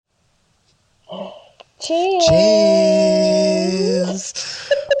Cheers! Cheers!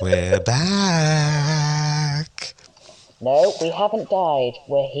 We're back. No, we haven't died.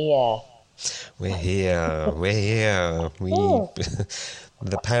 We're here. We're here.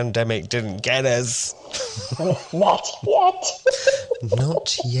 The pandemic didn't get us. Not yet.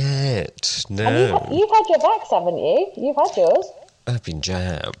 Not yet. And No. you've had your vax, haven't you? You've had yours. I've been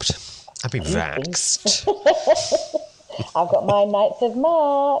jabbed. I've been vaxxed. I've got mine 9th of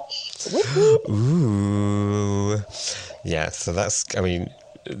March. Whoop. Ooh. Yeah, so that's, I mean,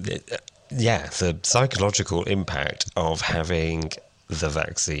 yeah, the psychological impact of having the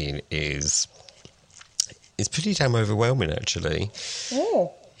vaccine is pretty damn overwhelming, actually. Mm.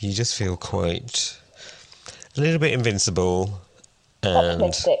 You just feel quite a little bit invincible and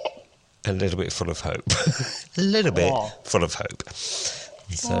Optimistic. a little bit full of hope. A little bit full of hope.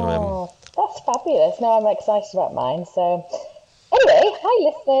 So, That's fabulous. Now I'm excited about mine. So, anyway, hi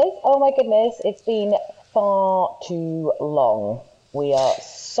listeners. Oh my goodness, it's been far too long. We are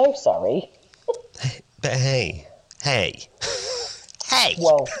so sorry. but hey.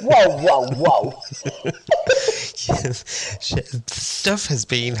 Whoa. Stuff has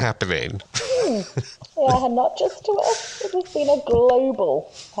been happening. Yeah, not just to us. It has been a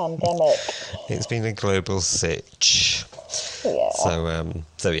global pandemic. It's been a global sitch. Yeah. So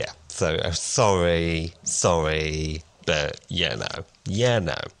sorry, but no.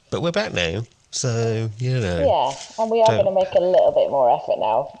 But we're back now, so Yeah, and we are going to make a little bit more effort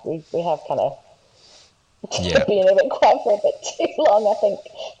now. We have kind of been a bit quiet for a bit too long. I think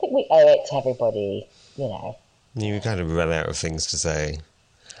we owe it to everybody, You kind of run out of things to say,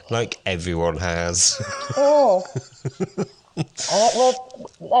 like everyone has. Oh. Well,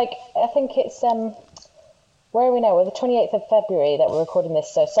 I think it's where are we now? We're the 28th of February that we're recording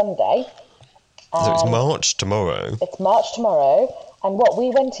this, so Sunday. So it's March tomorrow. It's March tomorrow, and we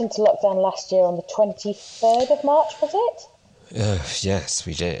went into lockdown last year on the 23rd of March, was it? Yes,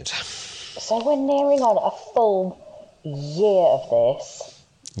 we did. So we're nearing on a full year of this.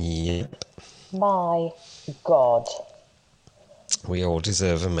 Yep. My God. We all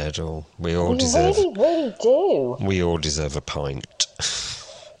deserve a medal. We really do. We all deserve a pint.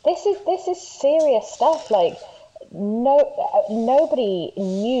 This is serious stuff. Like, nobody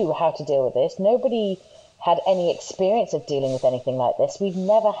knew how to deal with this. Nobody had any experience of dealing with anything like this. We've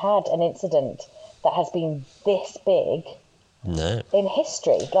never had an incident that has been this big in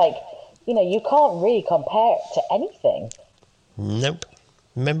history. Like, you can't really compare it to anything. Nope.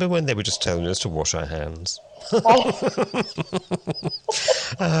 Remember when they were just telling us to wash our hands?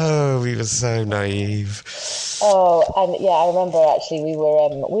 Oh, we were so naive. Oh, and yeah, I remember actually we were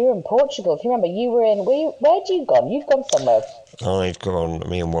in Portugal. If you remember, you were in. Where'd you gone? You've gone somewhere.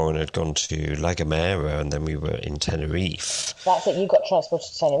 Me and Warren had gone to La Gomera, and then we were in Tenerife. That's it. You got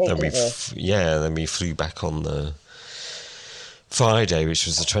transported to Tenerife, didn't you? Then we flew back on the Friday, which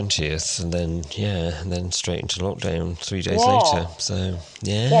was the 20th, and then straight into lockdown 3 days later. So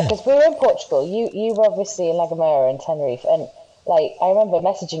yeah, because we were in Portugal. You were obviously in La Gomera and Tenerife, and I remember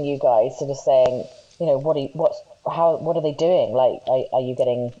messaging you guys, sort of saying, what are they doing? Like, are you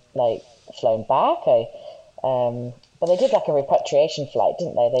getting flown back? But they did a repatriation flight,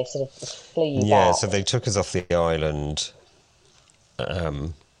 didn't they? They sort of flew you back. Yeah, so they took us off the island,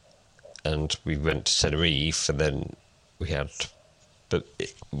 and we went to Tenerife, and then we had the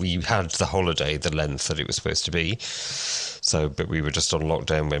holiday the length that it was supposed to be. So, but we were just on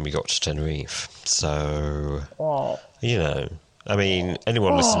lockdown when we got to Tenerife. So, I mean,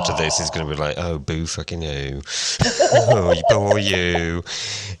 anyone listening to this is going to be like, "Oh, boo, fucking you! Oh, poor you!"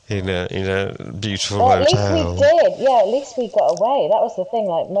 In a beautiful hotel. At least we did. Yeah, at least we got away. That was the thing.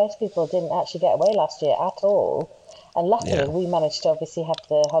 Most people didn't actually get away last year at all, and luckily we managed to obviously have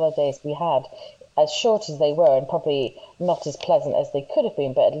the holidays we had, as short as they were, and probably not as pleasant as they could have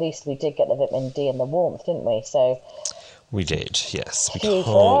been. But at least we did get the vitamin D and the warmth, didn't we? So. We did, yes. We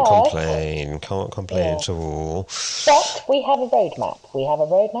can't complain. Can't complain at all. But we have a roadmap.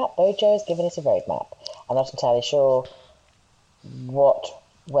 Bojo has given us a roadmap. I'm not entirely sure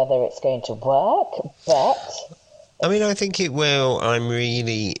whether it's going to work, but... I mean, I think it will. I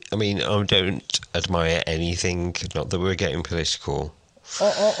don't admire anything. Not that we're getting political.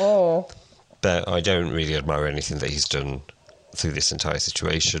 But I don't really admire anything that he's done through this entire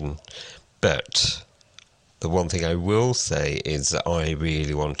situation. But... the one thing I will say is that I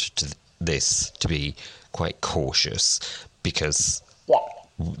really wanted this to be quite cautious, because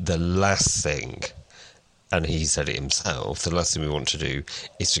the last thing, and he said it himself, the last thing we want to do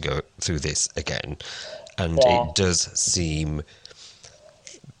is to go through this again. And it does seem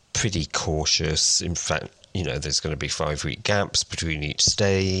pretty cautious. In fact, there's going to be 5-week gaps between each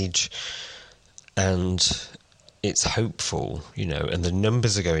stage. and it's hopeful, and the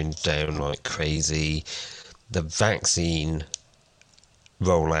numbers are going down like crazy. The vaccine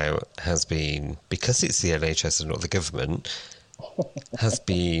rollout has been, because it's the NHS and not the government, has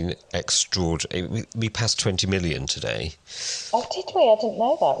been extraordinary. We passed 20 million today. Oh, did we? I didn't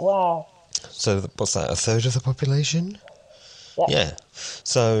know that. Wow. So what's that, a third of the population? Yep. Yeah.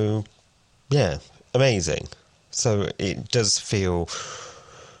 So, yeah, amazing. So it does feel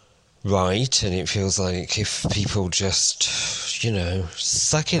right, and it feels like if people just,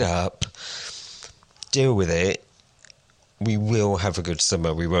 suck it up, deal with it, we will have a good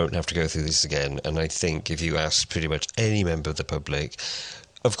summer. We won't have to go through this again. And I think if you ask pretty much any member of the public,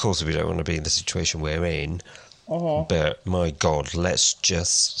 of course we don't want to be in the situation we're in, but my God, let's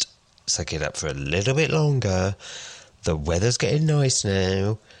just suck it up for a little bit longer. The weather's getting nice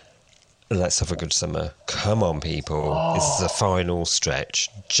now. Let's have a good summer. Come on, people. This is the final stretch.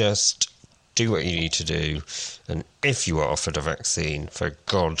 Just do what you need to do. And if you are offered a vaccine, for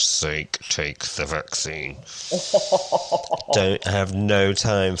God's sake, take the vaccine. Don't have no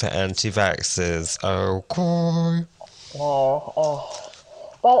time for anti-vaxxers. Okay. No. Oh.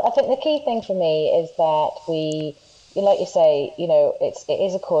 Well, I think the key thing for me is that we, like you say, it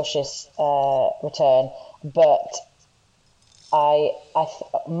is a cautious return, but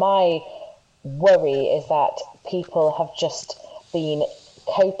my worry is that people have just been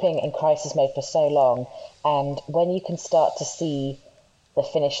coping in crisis mode for so long, and when you can start to see the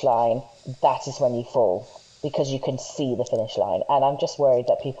finish line, that is when you fall, because you can see the finish line. And I'm just worried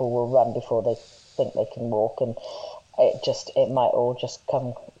that people will run before they think they can walk, and it might all just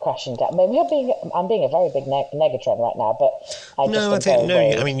come crashing down. Maybe I'm being a very big negatron right now, but I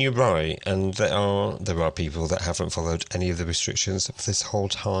mean, you're right, and there are people that haven't followed any of the restrictions of this whole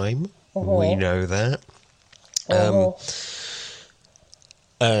time. We know that. And,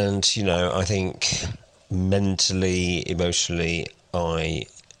 I think mentally, emotionally,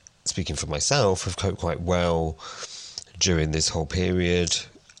 speaking for myself, have coped quite well during this whole period.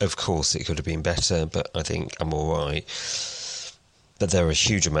 Of course, it could have been better, but I think I'm all right. But there are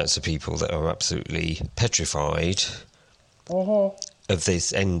huge amounts of people that are absolutely petrified of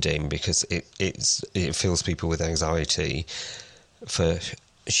this ending, because it fills people with anxiety for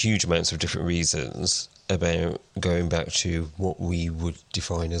huge amounts of different reasons about going back to what we would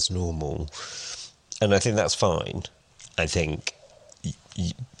define as normal. And I think that's fine. I think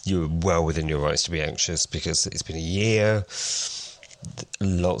you're well within your rights to be anxious, because it's been a year.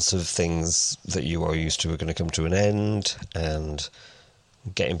 Lots of things that you are used to are going to come to an end, and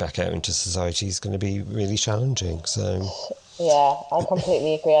getting back out into society is going to be really challenging. So, yeah, I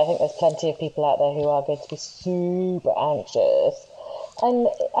completely agree. I think there's plenty of people out there who are going to be super anxious. And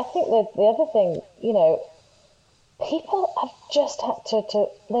I think that the other thing, people have just had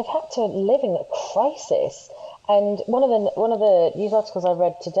they've had to live in a crisis. And one of the news articles I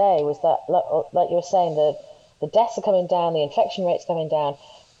read today was that, like you were saying, the deaths are coming down, the infection rate's coming down,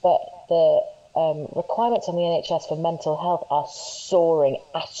 but the requirements on the NHS for mental health are soaring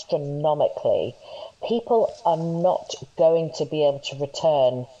astronomically. People are not going to be able to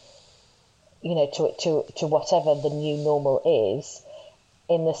return, to whatever the new normal is,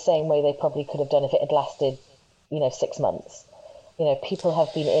 in the same way they probably could have done if it had lasted, 6 months. People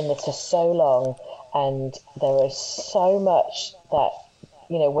have been in this for so long, and there is so much that,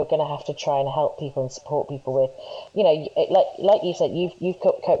 we're going to have to try and help people and support people with. Like you said, you've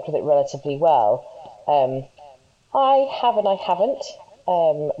coped with it relatively well. I haven't.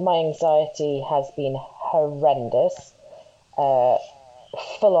 My anxiety has been horrendous.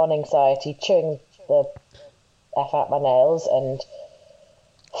 Full-on anxiety, chewing the F out my nails, and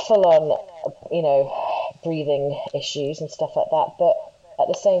full-on, breathing issues and stuff like that. But at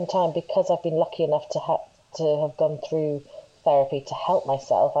the same time, because I've been lucky enough to have gone through therapy to help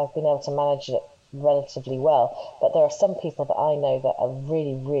myself, I've been able to manage it relatively well. But there are some people that I know that are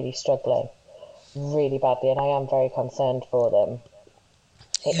really, really struggling really badly, and I am very concerned for them.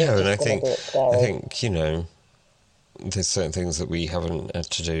 And I think, there's certain things that we haven't had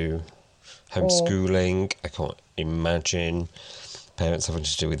to do. Homeschooling, I can't imagine parents having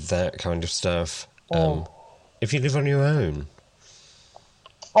to do with that kind of stuff. If you live on your own.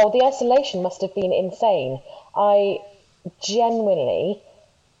 Oh, the isolation must have been insane. I genuinely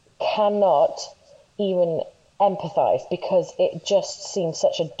cannot even empathise, because it just seems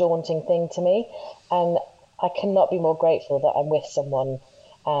such a daunting thing to me, and I cannot be more grateful that I'm with someone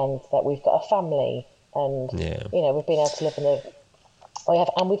and that we've got a family, and we've been able to live in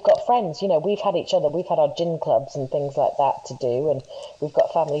we've got friends. We've had each other, we've had our gin clubs and things like that to do, and we've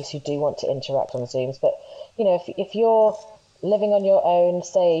got families who do want to interact on Zooms. But if you're living on your own,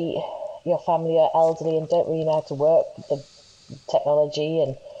 say your family are elderly and don't really know how to work the technology,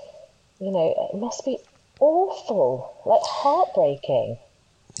 and it must be awful, like heartbreaking.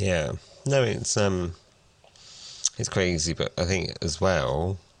 Yeah. No, it's crazy, but I think as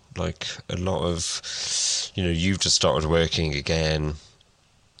well, like a lot of, you've just started working again.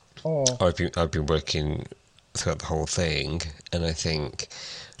 I've been working throughout the whole thing, and I think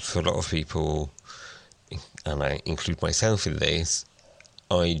for a lot of people, and I include myself in this,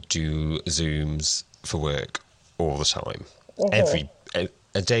 I do Zooms for work all the time.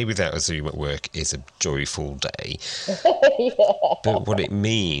 A day without a Zoom at work is a joyful day. Yeah. But what it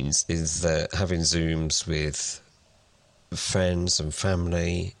means is that having Zooms with friends and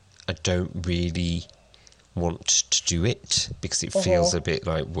family, I don't really want to do it because it feels a bit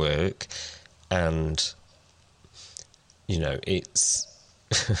like work, and it's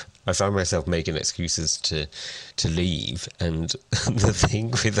I find myself making excuses to leave, and the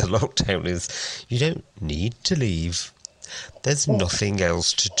thing with the lockdown is you don't need to leave. There's nothing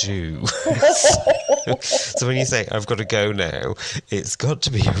else to do. So when you say, I've got to go now, it's got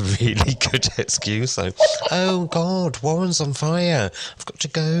to be a really good excuse. Like, oh God, Warren's on fire. I've got to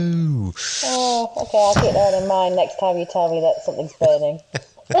go. Oh, okay, I'll keep that in mind next time you tell me that something's burning.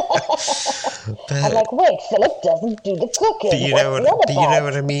 I'm like, wait, Philip doesn't do the cooking. But you know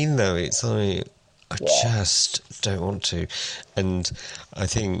what I mean, though? It's like, I just don't want to. And I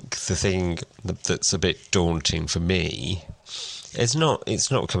think the thing that's a bit daunting for me, it's not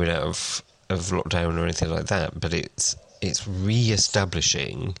coming out of lockdown or anything like that, but it's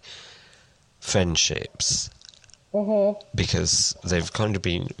re-establishing friendships. Because they've kind of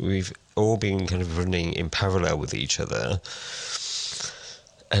we've all been kind of running in parallel with each other.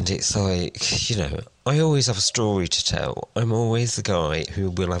 And it's like, I always have a story to tell. I'm always the guy who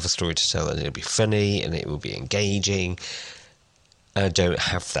will have a story to tell, and it'll be funny and it will be engaging. I don't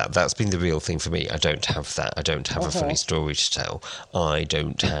have that. That's been the real thing for me. I don't have that. I don't have a funny story to tell. I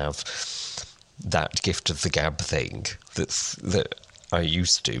don't have that gift of the gab thing that I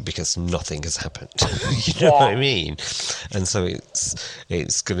used to, because nothing has happened. You know what I mean? And so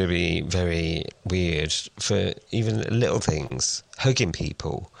it's going to be very weird for even little things. Hugging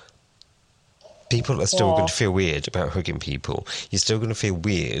people. People are still going to feel weird about hugging people. You're still going to feel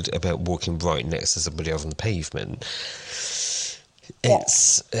weird about walking right next to somebody on the pavement.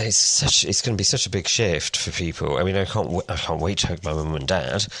 It's going to be such a big shift for people. I mean, I can't wait to hug my mum and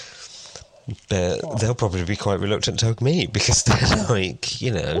dad. But they'll probably be quite reluctant to hug me because they're like,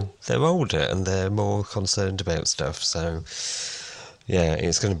 they're older and they're more concerned about stuff. So, yeah,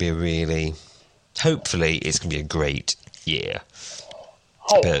 it's going to be hopefully it's going to be a great year.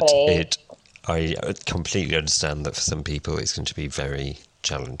 Hopefully. But I completely understand that for some people it's going to be very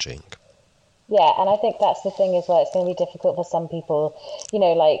challenging. Yeah, and I think that's the thing as well. It's going to be difficult for some people.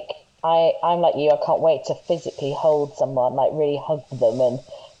 Like I'm like you. I can't wait to physically hold someone, like really hug them and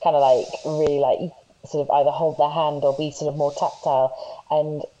kind of like really like sort of either hold their hand or be sort of more tactile.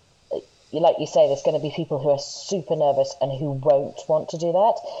 And like you say, there's going to be people who are super nervous and who won't want to do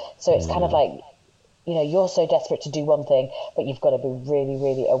that. So it's kind of like, you're so desperate to do one thing, but you've got to be really,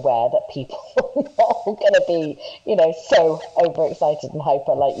 really aware that people are not going to be, so overexcited and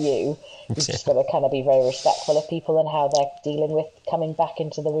hyper like you. You've just got to kind of be very respectful of people and how they're dealing with coming back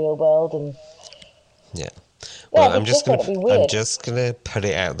into the real world. And well, I'm just gonna put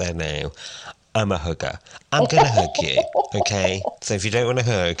it out there now. I'm a hugger. I'm gonna hug you, okay? So if you don't want to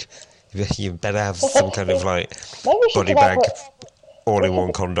hug, you better have some kind of like body bag,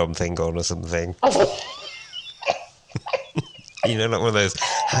 all-in-one condom thing on or something. Like one of those,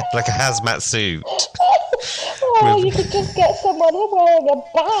 like a hazmat suit. You could just get someone wearing a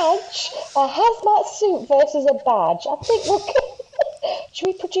badge, a hazmat suit versus a badge. I think we'll. Should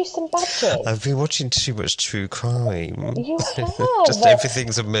we produce some badges? I've been watching too much true crime. You have. Just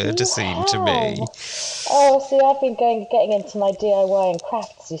everything's a murder scene to me. Oh, see, I've been getting into my DIY and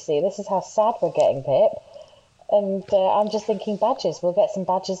crafts, you see. This is how sad we're getting, Pip. And I'm just thinking badges. We'll get some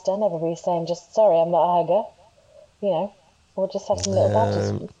badges done. Everybody's saying, just, sorry, I'm not a hugger. We'll just have some little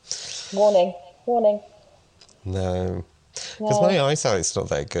badges. Warning. No. Because my eyesight's not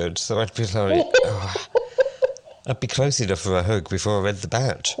that good, so I'd be like... I'd be close enough for a hug before I read the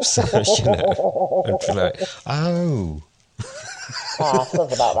badge. So, I'd be like, oh. Stuff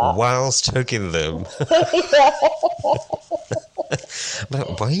about that. Whilst hugging them.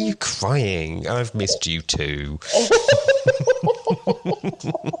 Like, why are you crying? I've missed you too. We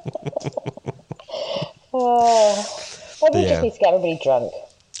just need to get everybody drunk.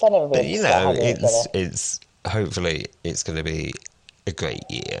 Then everybody it's hopefully it's going to be a great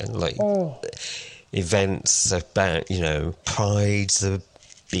year. Like... events about, prides are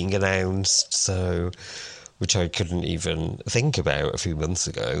being announced, so which I couldn't even think about a few months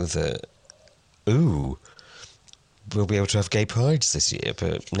ago, that, ooh, we'll be able to have gay prides this year,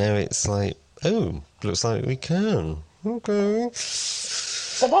 but now it's like, oh, looks like we can. Okay.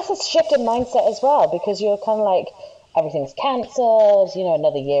 But that's a shift in mindset as well, because you're kind of like, everything's cancelled, you know,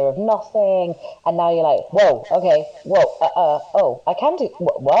 another year of nothing, and now you're like, whoa, okay, whoa, oh, I can do,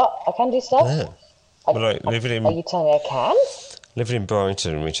 what? I can do stuff? No. But like, Are you telling me I can? living in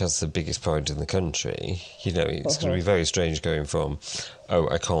Brighton, which has the biggest pride in the country, you know, it's going to be very strange going from, oh,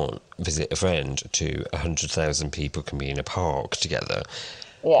 I can't visit a friend, to 100,000 people can be in a park together.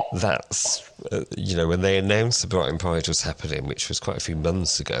 Yeah. That's, you know, when they announced the Brighton Pride was happening, which was quite a few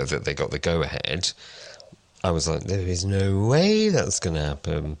months ago that they got the go-ahead, I was like, there is no way that's going to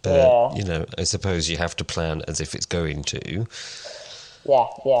happen. But, you know, I suppose you have to plan as if it's going to. Yeah,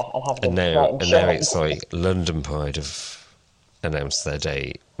 and have the And now it's like London Pride have announced their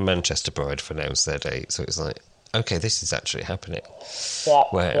date, Manchester Pride have announced their date, so it's like, okay, this is actually happening. Yeah.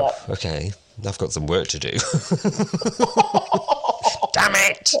 Wow, okay, I've got some work to do. Damn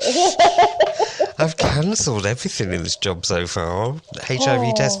it! I've cancelled everything in this job so far.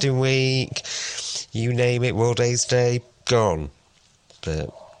 HIV testing week, you name it, World AIDS Day, gone. But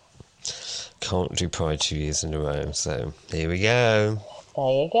can't do Pride 2 years in a row, so here we go.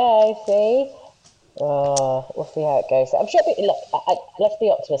 There you go, see? Oh, we'll see how it goes. I'm sure, look, let's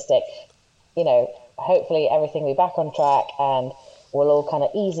be optimistic. You know, hopefully everything will be back on track and we'll all kind of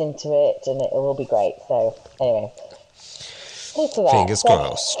ease into it and it will be great. So, anyway. Cheers to that. Fingers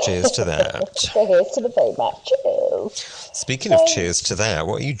crossed. Cheers to that. So here's to the very much. Cheers. Speaking of cheers to that,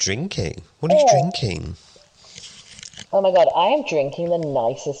 what are you drinking? What are you drinking? Oh my God, I am drinking the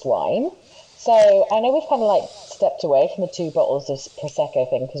nicest wine. So I know we've kind of like stepped away from the 2 bottles of Prosecco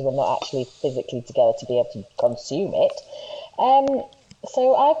thing because we're not actually physically together to be able to consume it.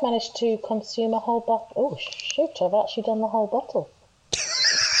 So I've managed to consume a whole bottle. Oh, shoot, I've actually done the whole bottle.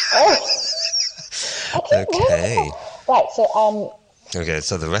 Okay. Right, so Okay,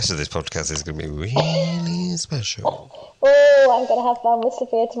 so the rest of this podcast is going to be really special. Oh, I'm going to have fun with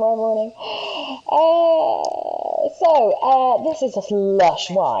Sophia tomorrow morning. This is just lush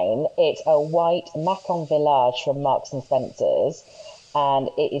wine. It's a white Macon Village from Marks and Spencer's, and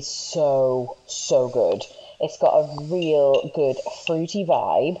it is so, so good. It's got a real good fruity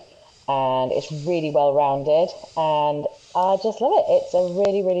vibe, and it's really well-rounded, and I just love it. It's a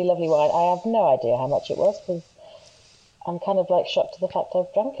really, really lovely wine. I have no idea how much it was, because I'm kind of like shocked to the fact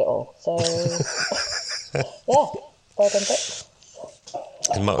I've drunk it all. So, yeah, $4.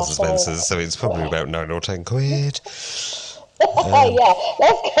 In Marks and Spencer's, so it's probably about 9 or 10 quid. Yeah,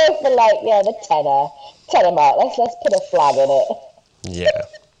 let's go for the tenner mark. Let's put a flag in it. Yeah.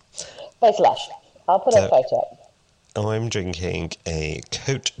 But it's lush. I'll put a photo up. I'm drinking a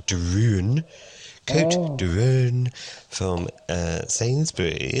Côte de Rune. Côte de Rune from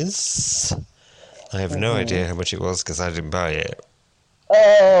Sainsbury's. I have no idea how much it was because I didn't buy it.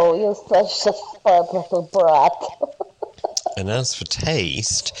 Oh, you're such a spoiled little brat. And as for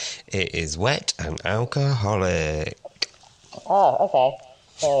taste, it is wet and alcoholic. Oh, okay.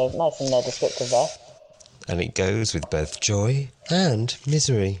 So nice and descriptive there. And it goes with both joy and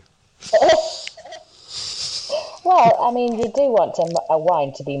misery. Well, I mean, you do want a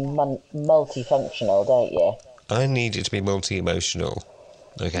wine to be multifunctional, don't you? I need it to be multi-emotional.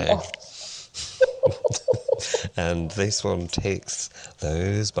 Okay. And this one ticks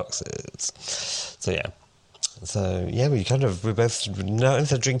those boxes. So yeah. We're both now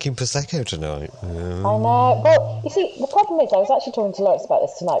drinking Prosecco tonight. I know. Well, you see, the problem is I was actually talking to Lawrence about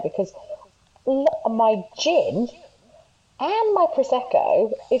this tonight because my gin and my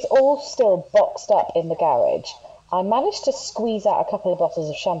Prosecco is all still boxed up in the garage. I managed to squeeze out a couple of bottles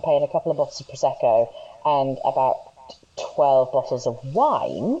of champagne, a couple of bottles of Prosecco, and about 12 bottles of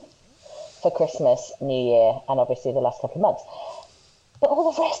wine for Christmas, New Year, and obviously the last couple of months. But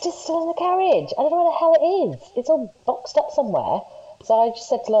all the rest is still in the garage. I don't know where the hell it is. It's all boxed up somewhere. So I just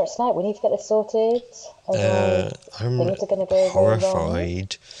said to Lawrence tonight, we need to get this sorted. I'm things are going to go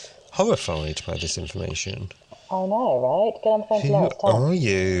horrified by this information. I know, right? Get on the phone to Lawrence. Who are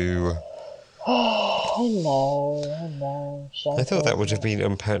you? I know. I thought that would have been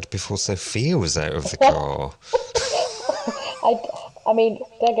unpacked before Sophia was out of the car. I mean,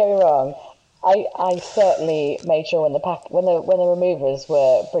 don't get me wrong. I certainly made sure when the removers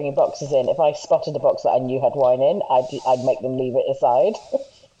were bringing boxes in, if I spotted a box that I knew had wine in, I'd make them leave it aside.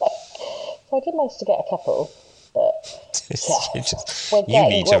 So I did manage to get a couple, but you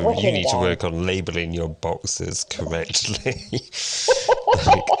need to work on labelling your boxes correctly.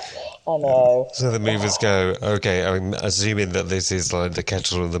 I know. So the movers go, okay, I'm assuming that this is like the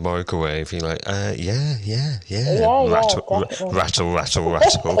kettle and the microwave. You're like, yeah. Yeah, Rattle, definitely. rattle, rattle,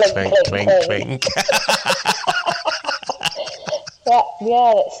 rattle, Clink, clink, clink, clink, clink. clink.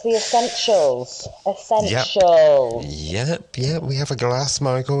 Yeah, it's the essentials. Yep. Essentials. Yep. We have a glass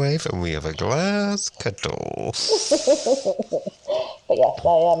microwave and we have a glass kettle. But yes,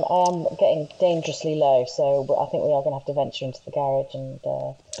 I am getting dangerously low, so I think we are going to have to venture into the garage and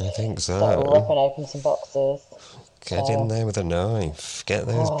I think start so. ripping open some boxes. Get in there with a knife. Get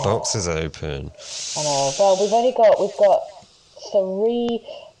those boxes open. I know. Well, we've got three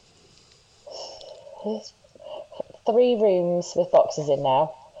three rooms with boxes in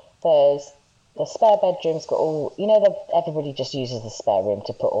now. There's the spare bedroom's got all, everybody just uses the spare room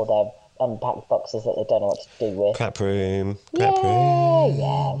to put all their unpacked boxes that they don't know what to do with. Crap room. Yeah,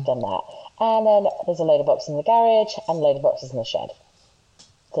 I've done that. And then there's a load of boxes in the garage and a load of boxes in the shed.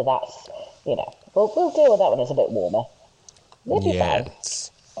 So that's, we'll deal with that when it's a bit warmer. We'll be fine.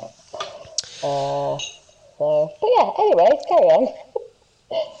 Yes. But yeah, anyway, carry on.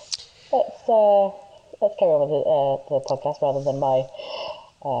 Let's carry on with the podcast rather than my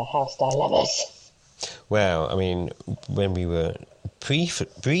house dilemmas. Well, I mean, when we were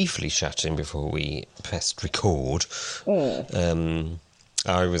briefly chatting before we pressed record,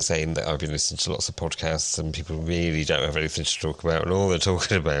 I was saying that I've been listening to lots of podcasts and people really don't have anything to talk about, and all they're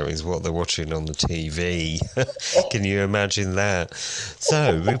talking about is what they're watching on the TV. Can you imagine that?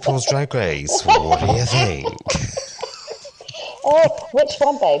 So, RuPaul's Drag Race, what do you think? Oh, which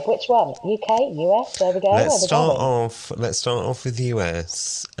one, babe? Which one? UK, US? There we go. Let's start off with the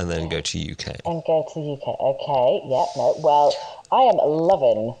US and then go to UK. And go to the UK. Okay, yeah, no. Well, I am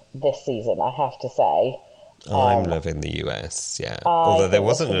loving this season, I have to say. I'm loving the US, yeah. Although there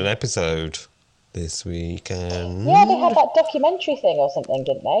wasn't an episode this weekend. Yeah, they had that documentary thing or something,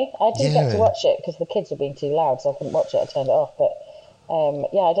 didn't they? I didn't get to watch it because the kids were being too loud, so I couldn't watch it. I turned it off. But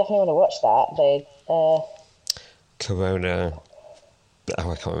yeah, I definitely want to watch that. Corona.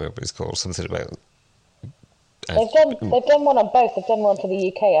 Oh, I can't remember what it's called. Something about. They've done one on both. They've done one for the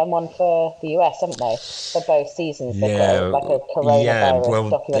UK and one for the US, haven't they? For both seasons, they've got like a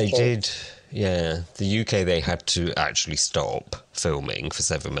coronavirus documentary. They did. Yeah, the UK they had to actually stop filming for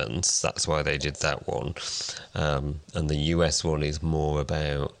 7 months. That's why they did that one. And the US one is more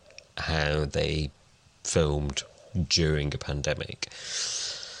about how they filmed during a pandemic.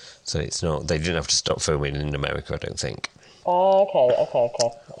 So it's not. They didn't have to stop filming in America, I don't think. Oh, okay.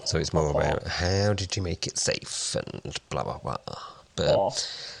 So it's more about how did you make it safe and blah blah blah.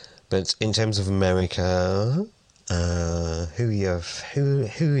 But in terms of America, who are your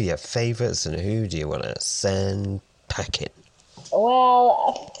favourites and who do you want to send packing?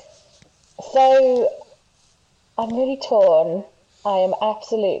 Well, so I'm really torn. I am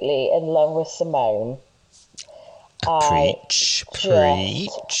absolutely in love with Simone. Preach.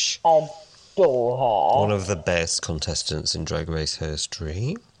 Adore her. One of the best contestants in Drag Race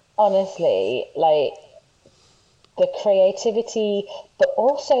history. Honestly, like the creativity, but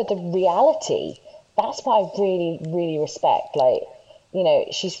also the reality. That's what I really, really respect. Like,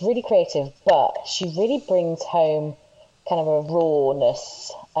 she's really creative, but she really brings home kind of a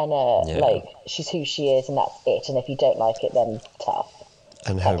rawness and like she's who she is, and that's it. And if you don't like it, then tough.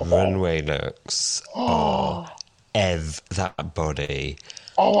 And her runway looks that body.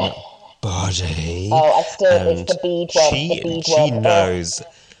 Body. Oh, it's the bead one.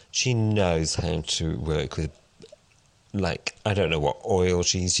 She knows how to work with, like, I don't know what oil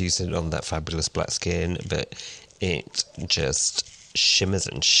she's using on that fabulous black skin, but it just shimmers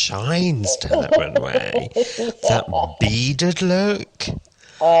and shines down that runway. That beaded look.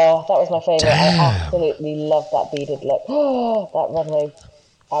 Oh, that was my favourite. Damn. I absolutely love that beaded look. That runway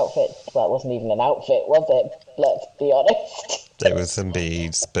outfit. Well, it wasn't even an outfit, was it? Let's be honest. There were some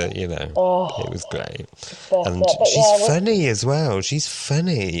beads, but it was great. And she's funny as well. She's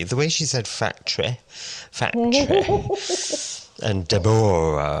funny. The way she said factory, and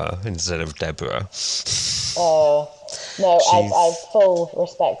Deborah instead of Deborah. Oh no, I've full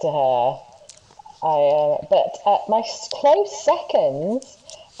respect to her. But my close seconds,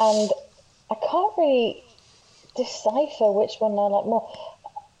 and I can't really decipher which one I like more.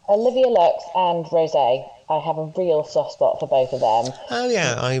 Olivia Lux and Rosé. I have a real soft spot for both of them. Oh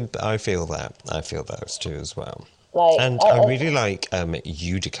yeah, I feel that. I feel those two as well. I really like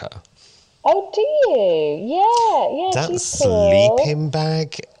Utica. Oh, do you? Yeah. That she's cool. sleeping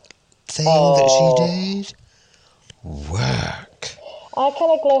bag thing that she did. Work. I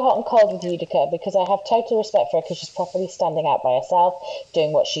kind of glow hot and cold with Utica because I have total respect for her because she's properly standing out by herself,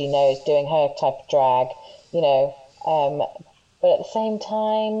 doing what she knows, doing her type of drag, But at the same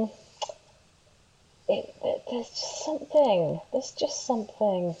time, There's just something. There's just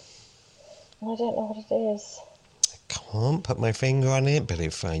something. I don't know what it is. Can't put my finger on it, but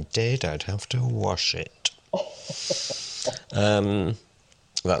if I did, I'd have to wash it.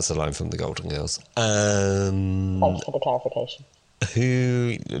 That's a line from the Golden Girls. Thank you for the clarification.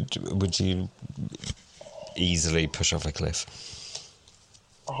 Who would you easily push off a cliff?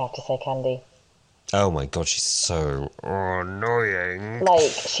 I have to say Candy. Oh my god, she's so annoying.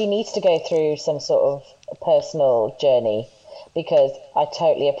 Like, she needs to go through some sort of personal journey, because I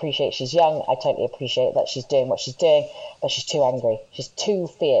totally appreciate she's young. I totally appreciate that she's doing what she's doing, but she's too angry. She's too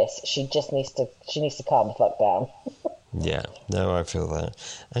fierce. She needs to calm the fuck down. Yeah, no, I feel that.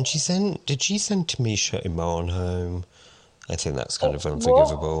 And did she send Tamisha Iman home? I think that's kind of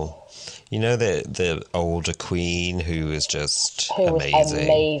unforgivable. What? You know, the older queen who was just Who was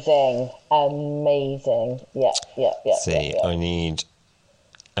amazing. amazing. Yeah. See, yeah. I need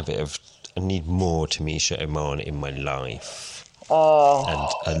more Tamisha Iman in my life. Oh.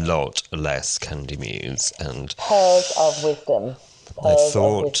 And a lot less Candy Muse. And Pearls of wisdom. I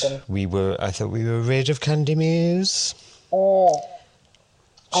thought we were rid of Candy Muse. Oh.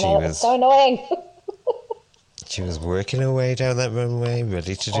 I know, it's so annoying. She was working her way down that runway,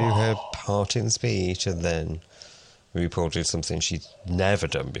 ready to do her parting speech, and then RuPaul did something she'd never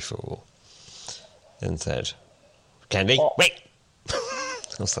done before and said, Candy, wait!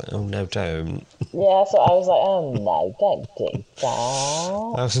 I was like, oh no, don't. Yeah, so I was like, oh no, don't do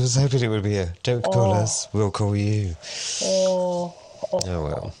that. I was hoping it would be don't call us, we'll call you. Oh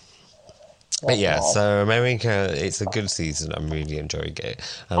well. But yeah, so America, it's a good season. I'm really enjoying it.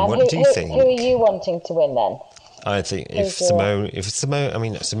 And what do you think? Who are you wanting to win then? I think if Simone, I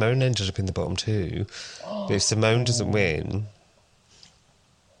mean, Simone ended up in the bottom two, but if Simone doesn't win,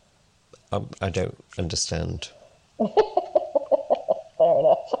 I don't understand. Fair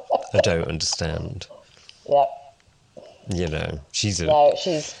enough. I don't understand. Yep. You know, she's the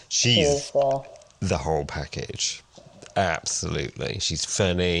whole package. Absolutely. She's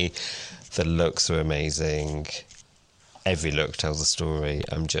funny. The looks are amazing. Every look tells a story.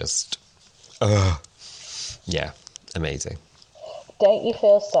 I'm just, yeah, amazing. Don't you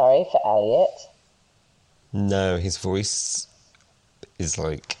feel sorry for Elliot? No, his voice is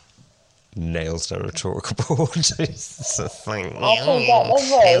like nails down a chalkboard. It's just like, I can get the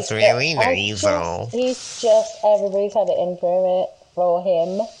voice. It's really nasal. He's just, everybody's had it in for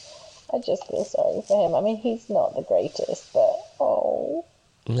him. I just feel sorry for him. I mean, he's not the greatest, but No,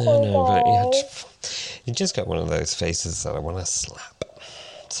 but he just got one of those faces that I want to slap.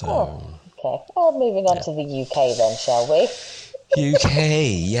 So. Okay. Well, moving on to the UK then, shall we? UK,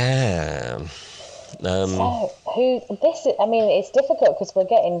 yeah. So, I mean, it's difficult because we're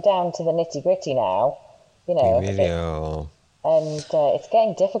getting down to the nitty gritty now, you know. We really are. And it's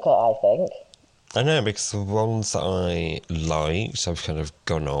getting difficult, I think. I know, because the ones that I liked have kind of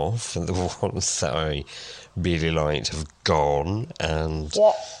gone off, and the ones that I really liked have gone, and...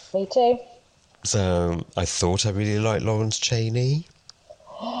 Yeah, me too. So, I thought I really liked Lawrence Chaney.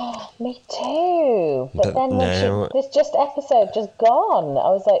 Me too. But then when this episode just gone, I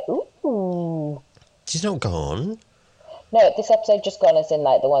was like, ooh. She's not gone. No, this episode just gone as in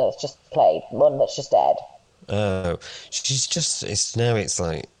like the one that's just played, one that's just dead. Oh, she's just, it's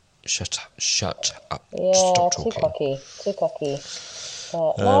like, shut up. Yeah, stop talking. Too cocky.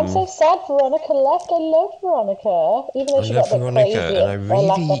 No, I'm so sad Veronica left. I love Veronica. Even though she got a bit crazy at the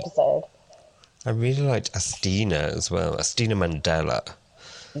last episode. I really liked Astina as well. Astina Mandela.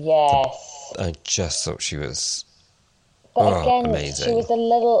 Yes. I just thought she was again, amazing. She was a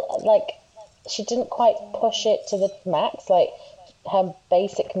little, like, she didn't quite push it to the max. Like, her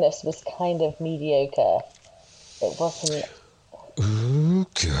basicness was kind of mediocre. It wasn't... Ooh,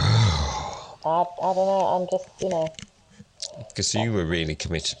 girl. I don't know, I'm just, you know... Because you were really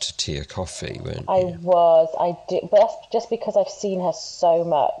committed to Tia Coffey, weren't you? I was, I do, but that's just because I've seen her so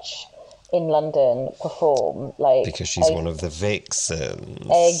much in London perform. Like, because she's one of the vixens.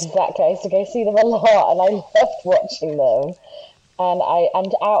 Exactly, I used to go see them a lot, and I loved watching them. And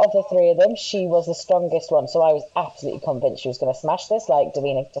out of the three of them, she was the strongest one. So I was absolutely convinced she was going to smash this, like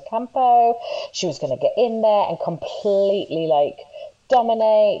Davina De Campo. She was going to get in there and completely, like,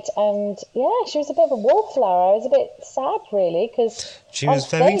 dominate. And yeah, she was a bit of a wallflower. I was a bit sad, really, because she was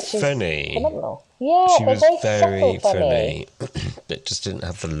very funny. Phenomenal. Yeah, she was very funny. But just didn't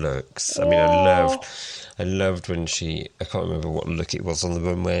have the looks. I mean, I loved when I can't remember what look it was on the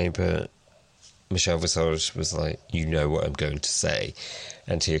runway, but Michelle Visage was like, you know what I'm going to say.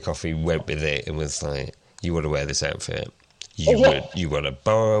 And Tia Coffey went with it and was like, you want to wear this outfit. You want to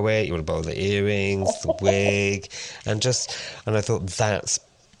borrow it. You want to borrow the earrings, the wig. And I thought, that's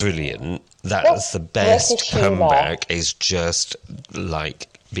brilliant. that's the best British humour. comeback, is just like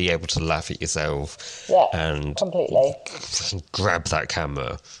be able to laugh at yourself Yeah, and completely. grab that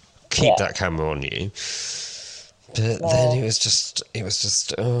camera, keep that camera on you. But then it was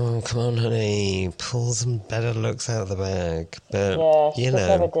just, oh, come on, honey, pull some better looks out of the bag. But, Yeah, she you just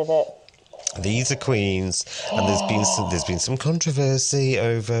never know, did it. these are queens, and there's been some controversy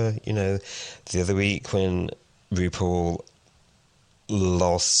over, you know, the other week when RuPaul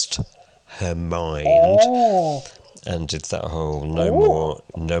lost her mind Oh, and did that whole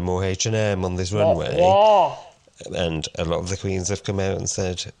no more H&M on this runway. yeah. And a lot of the queens have come out and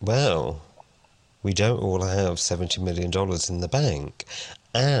said, well, we don't all have $70 million in the bank,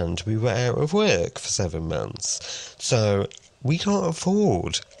 and we were out of work for 7 months. So we can't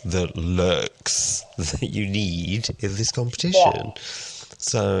afford the looks that you need in this competition. Yeah.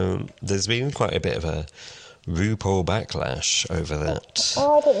 So there's been quite a bit of a RuPaul backlash over that.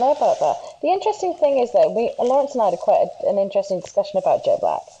 Oh, I didn't know about that. The interesting thing is that Lawrence and I had quite an interesting discussion about Joe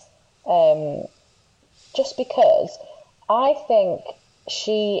Black. Just because I think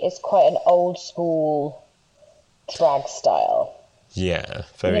she is quite an old school drag style. Yeah,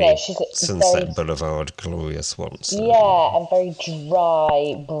 very, You know, she's Sunset very, Boulevard, Gloria Swanson. yeah, and very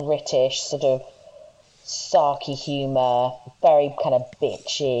dry British sort of sarky humour, very kind of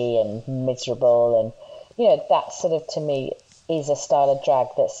bitchy and miserable, and you know that sort of to me is a style of drag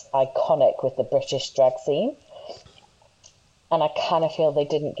that's iconic with the British drag scene, and I kind of feel they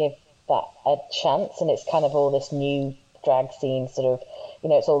didn't give that a chance, and it's kind of all this new drag scene sort of, you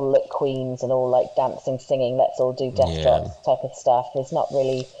know, it's all look queens and all like dancing, singing, let's all do death drops type of stuff. There's not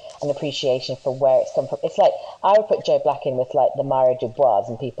really an appreciation for where it's come from. It's like I would put Joe Black in with like the Myra Dubois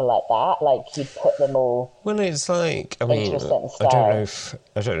and people like that. Like you'd put them all. Well, it's like, I mean, into a certain I don't know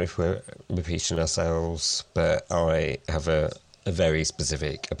style. if we're repeating ourselves, but I have a very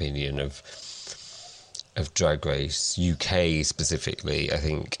specific opinion of Drag Race UK specifically. I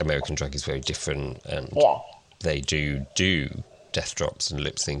think American drag is very different, and Yeah. they do death drops and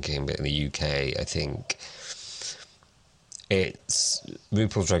lip syncing, but in the UK, I think it's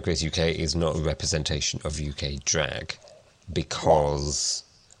RuPaul's Drag Race UK is not a representation of UK drag, because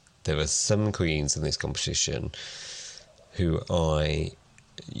there are some queens in this competition who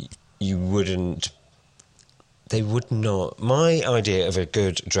they would not. My idea of a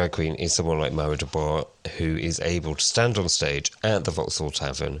good drag queen is someone like Myra Dubois, who is able to stand on stage at the Vauxhall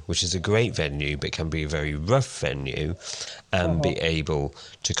Tavern, which is a great venue, but can be a very rough venue, and be able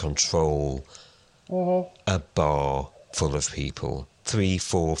to control a bar full of people, 300,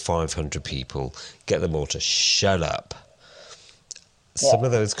 400, 500 people, get them all to shut up. Some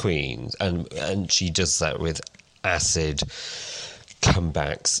of those queens, and she does that with acid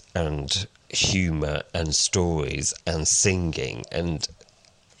comebacks and humour and stories and singing and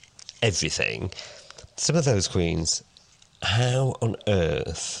everything. Some of those queens, how on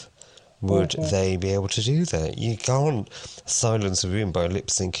earth would they be able to do that? You can't silence a room by lip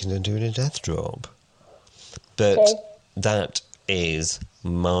syncing and doing a death drop. But that is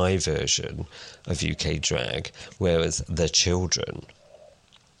my version of UK drag, whereas the children,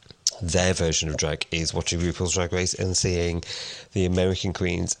 their version of drag is watching RuPaul's Drag Race and seeing the American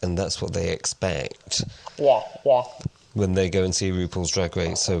queens, and that's what they expect. Yeah, yeah. When they go and see RuPaul's Drag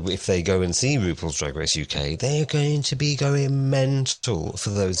Race. So if they go and see RuPaul's Drag Race UK, they are going to be going mental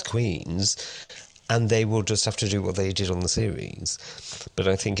for those queens, and they will just have to do what they did on the series. But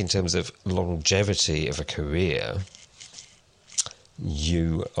I think in terms of longevity of a career,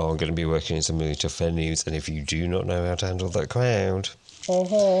 you are going to be working in some really tough venues, and if you do not know how to handle that crowd,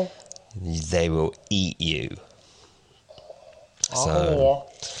 they will eat you. So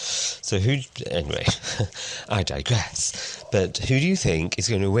who, anyway, I digress. But who do you think is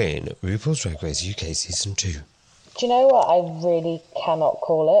going to win RuPaul's Drag Race UK Season 2? Do you know what? I really cannot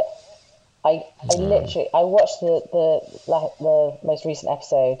call it. I literally, I watched the most recent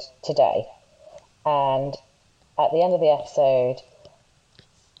episode today, and at the end of the episode,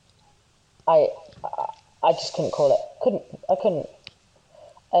 I just couldn't call it. I couldn't.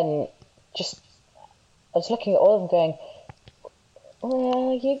 And just, I was looking at all of them going,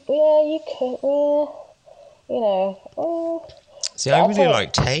 well, you could, well, you know. See, I really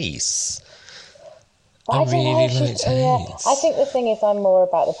like Tace. I really like Tace. I think the thing is, I'm more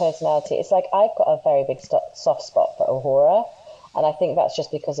about the personality. It's like I've got a very big soft spot for Ahura, and I think that's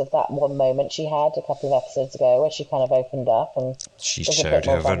just because of that one moment she had a couple of episodes ago where she kind of opened up and she showed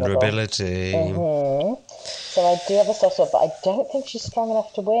her vulnerability. So I do have a soft spot, but I don't think she's strong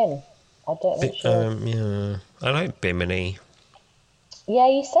enough to win. I don't think she is. Yeah, I like Bimini. Yeah,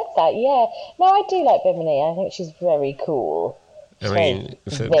 you said that. Yeah, no, I do like Bimini. I think she's very cool. I mean,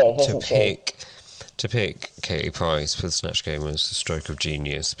 Viv, isn't she? to pick Katie Price for the Snatch Game was a stroke of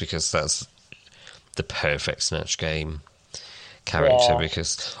genius, because that's the perfect Snatch Game character. Yeah.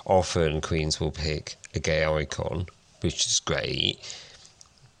 Because often queens will pick a gay icon, which is great,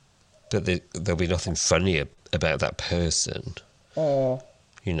 but there'll be nothing funny about that person.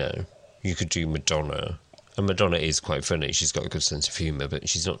 You know, you could do Madonna, and Madonna is quite funny. She's got a good sense of humour, but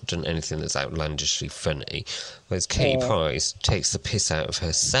she's not done anything that's outlandishly funny. Whereas Katie Price takes the piss out of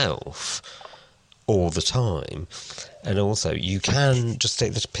herself all the time. And also, you can just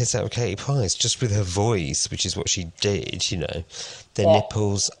take the piss out of Katie Price just with her voice, which is what she did, you know. The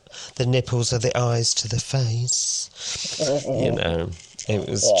nipples are the eyes to the face. You know, it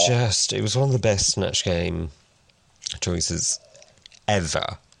was one of the best Snatch Game choices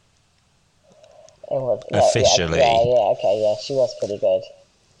ever. It was officially. She was pretty good.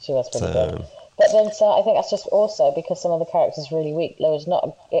 Good. But then, so I think that's just also because some of the characters are really weak.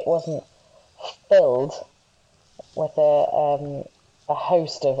 It wasn't filled with a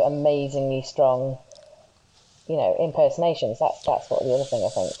host of amazingly strong, you know, impersonations. That's what the other thing I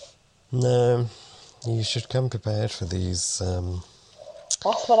think. No, you should come prepared for these.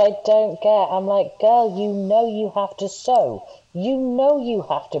 That's what I don't get. I'm like, girl, you know you have to sew. You know you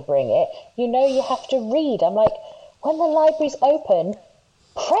have to bring it. You know you have to read. I'm like, when the library's open,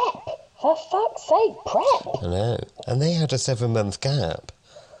 prep. For fuck's sake, prep. I know. And they had a 7-month gap.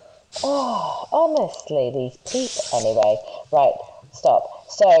 Oh, honestly, these people. Anyway, right, stop.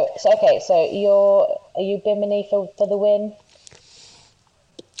 So okay, so are you Bimini for the win?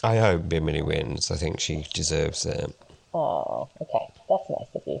 I hope Bimini wins. I think she deserves it. Oh, okay. That's nice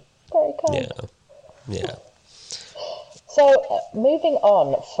of you. Very kind. Yeah. So, moving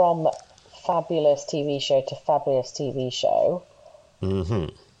on from fabulous TV show to fabulous TV show,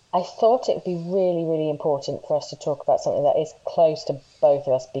 I thought it would be really, really important for us to talk about something that is close to both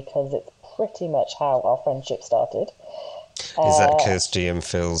of us because it's pretty much how our friendship started. Is that Kirsty and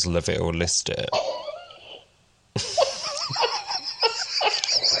Phil's Love It or List It?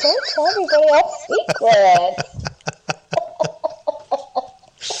 Don't tell everybody our secrets.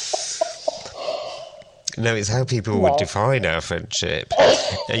 No, it's how people would define our friendship.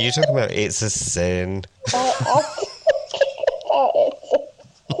 Are you talking about it's a sin? I'm talking about it's a sin.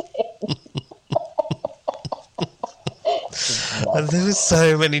 And there were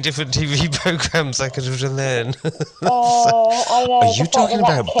so many different TV programmes I could have done then. I know. Are you talking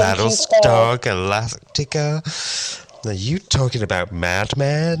about Battlestar Galactica? Are you talking about Mad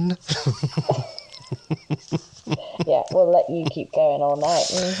Men? Yeah, we'll let you keep going all night.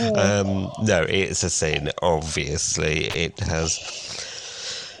 Mm-hmm. No, it's a sin, obviously. It has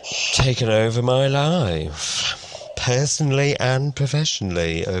taken over my life, personally and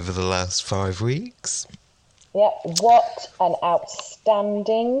professionally, over the last 5 weeks. Yeah, what an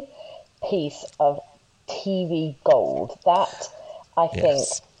outstanding piece of TV gold. That, I think,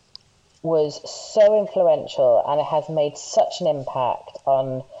 was so influential, and it has made such an impact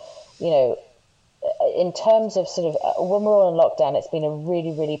on, you know, in terms of sort of when we're all in lockdown, it's been a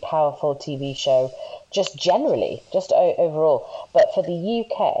really, really powerful TV show, just generally, just overall. But for the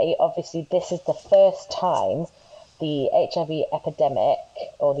UK, obviously, this is the first time the HIV epidemic,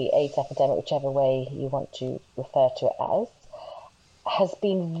 or the AIDS epidemic, whichever way you want to refer to it as, has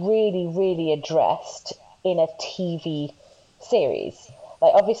been really, really addressed in a TV series.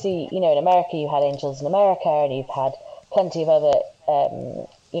 Like, obviously, you know, in America, you had Angels in America, and you've had plenty of other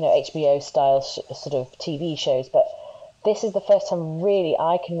HBO style sort of TV shows, but this is the first time really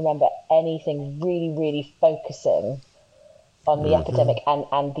I can remember anything really, really focusing on the epidemic and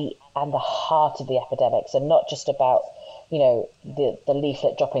the heart of the epidemic. So not just about, you know, the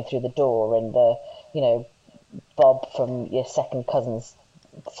leaflet dropping through the door and the, you know, Bob from your second cousin's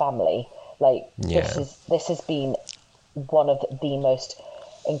family. Like, this has been one of the most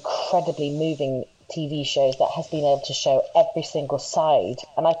incredibly moving TV shows that has been able to show every single side,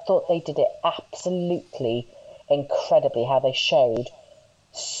 and I thought they did it absolutely incredibly, how they showed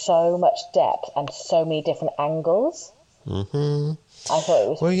so much depth and so many different angles. I thought it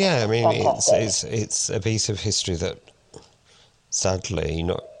was fantastic. it's a piece of history that sadly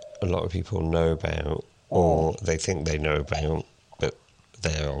not a lot of people know about, or they think they know about, but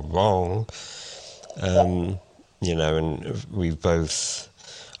they are wrong. You know, and we've both,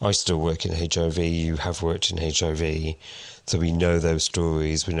 I still work in HIV, you have worked in HIV, so we know those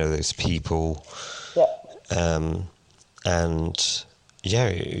stories, we know those people. And yeah,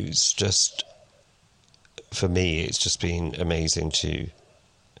 it's just, for me, it's just been amazing to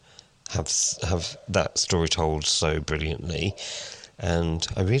have that story told so brilliantly. And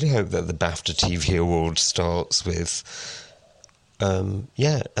I really hope that the BAFTA TV Award starts with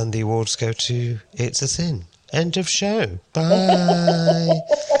yeah, and the awards go to It's a Sin. End of show. Bye.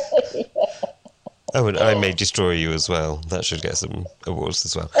 Oh, and I May Destroy You as well. That should get some awards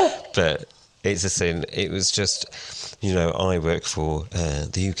as well. But It's a Sin. It was just, I work for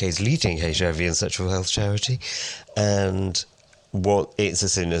the UK's leading HIV and sexual health charity, and what It's a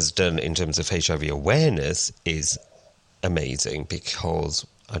Sin has done in terms of HIV awareness is amazing, because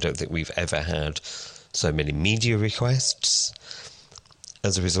I don't think we've ever had so many media requests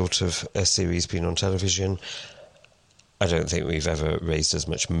as a result of a series being on television. I don't think we've ever raised as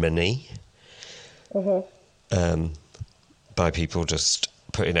much money by people just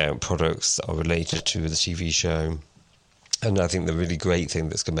putting out products that are related to the TV show. And I think the really great thing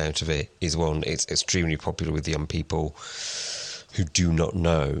that's come out of it is, one, it's extremely popular with young people who do not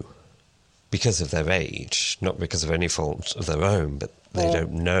know, because of their age, not because of any fault of their own, but they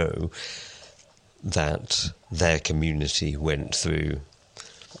don't know that their community went through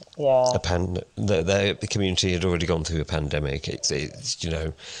their community had already gone through a pandemic. It's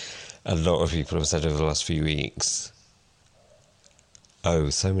a lot of people have said over the last few weeks,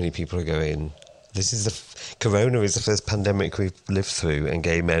 so many people are going, Corona is the first pandemic we've lived through, and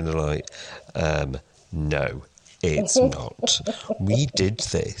gay men are like, no, it's not. We did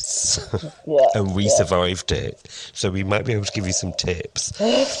this, and we survived it, so we might be able to give you some tips.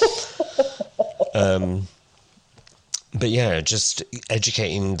 But yeah, just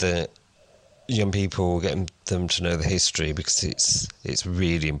educating the young people, getting them to know the history, because it's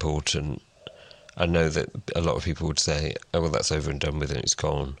really important. I know that a lot of people would say, oh, well, that's over and done with and it's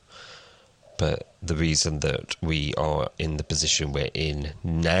gone. But the reason that we are in the position we're in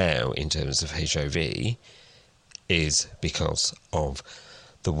now in terms of HIV is because of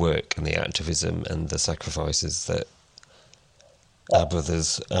the work and the activism and the sacrifices that our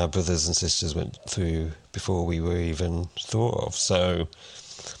brothers and sisters went through before we were even thought of. So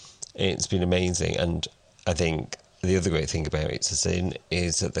it's been amazing. And I think the other great thing about It's a Sin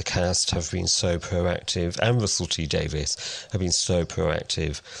is that the cast have been so proactive, and Russell T Davies have been so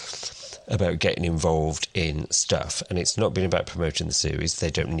proactive about getting involved in stuff. And it's not been about promoting the series.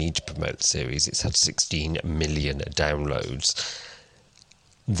 They don't need to promote the series. It's had 16 million downloads.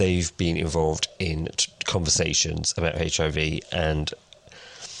 They've been involved in conversations about HIV and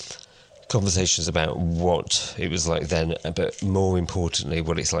conversations about what it was like then, but more importantly,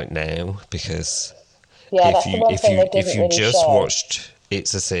 what it's like now. Because if you just watched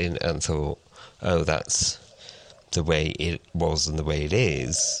It's a Sin and thought, oh, that's the way it was and the way it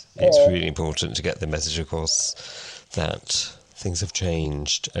is, it's really important to get the message across that things have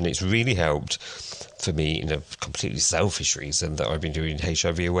changed. And it's really helped for me, in a completely selfish reason, that I've been doing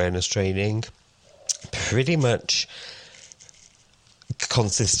HIV awareness training pretty much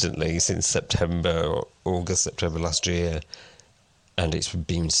consistently since September last year, and it's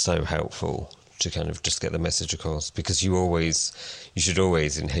been so helpful to kind of just get the message across, because you should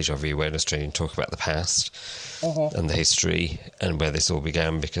always in HIV awareness training talk about the past and the history and where this all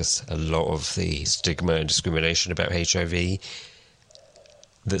began, because a lot of the stigma and discrimination about HIV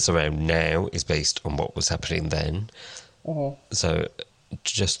that's around now is based on what was happening then. So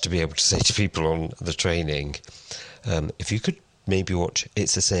just to be able to say to people on the training, if you could maybe watch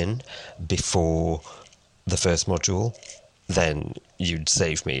It's a Sin before the first module, then you'd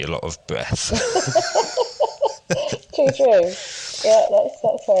save me a lot of breath. True. Yeah,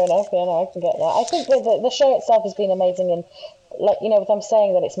 that's fair enough. Yeah, no, I can get that. I think that the show itself has been amazing, and if I'm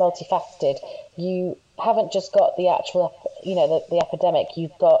saying that it's multifaceted, you haven't just got the actual, the epidemic.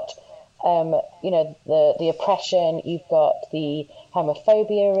 You've got, the oppression. You've got the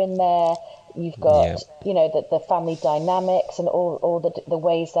homophobia in there. You've got, the family dynamics and all the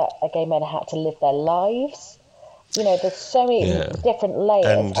ways that gay men had to live their lives. There's so many different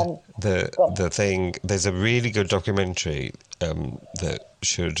layers. And the thing, there's a really good documentary that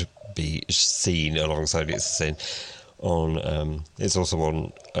should be seen alongside It's a Sin on, it's also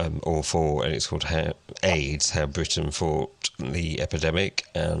on All 4, and it's called AIDS, How Britain Fought the Epidemic.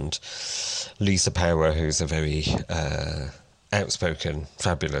 And Lisa Power, who's a very outspoken,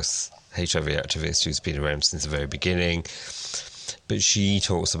 fabulous HIV activist who's been around since the very beginning, but she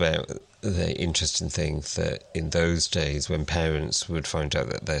talks about the interesting thing that in those days, when parents would find out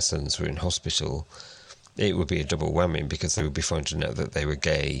that their sons were in hospital, it would be a double whammy, because they would be finding out that they were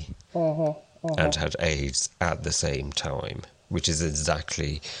gay and had AIDS at the same time, which is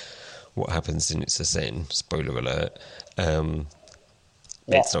exactly what happens in It's a Sin. Spoiler alert.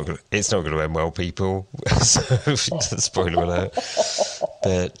 It's not going to end well, people. So, spoiler alert.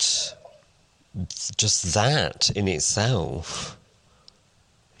 But just that in itself,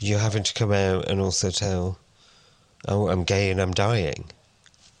 you're having to come out and also tell Oh, I'm gay and I'm dying.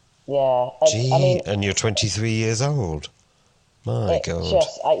 Yeah, I Gee, mean, and you're 23 years old. My it God.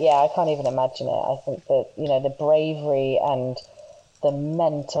 just, yeah, I can't even imagine it. I think that, the bravery and the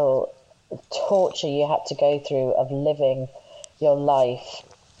mental torture you had to go through of living your life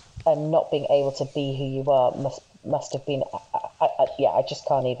and not being able to be who you are must have been. Yeah, I just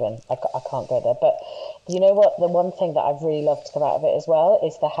can't even. I can't go there. But you know what? The one thing that I've really loved to come out of it as well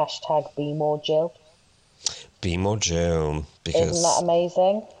is the hashtag Be More Jill. Be more Jill, Isn't that because,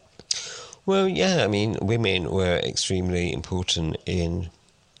 amazing? well, yeah, I mean, women were extremely important in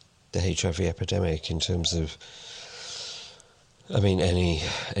the HIV epidemic in terms of, I mean, any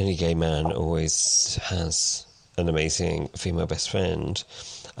gay man always has an amazing female best friend.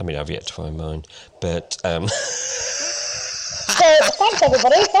 I mean, I've yet to find mine, but So thanks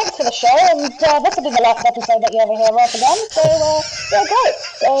everybody. Thanks for the show, and this will be the last episode that you ever hear of again. So yeah, great.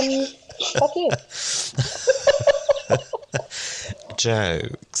 Fuck you.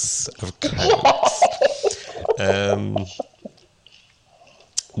 jokes, of course.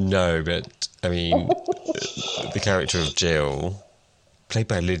 No, but I mean, the character of Jill, played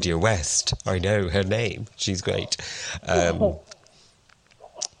by Lydia West. I know her name. She's great.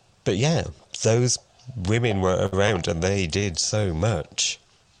 But yeah, those women were around and they did so much.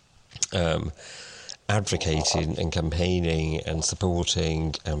 Advocating and campaigning and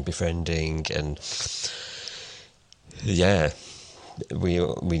supporting and befriending, and yeah, we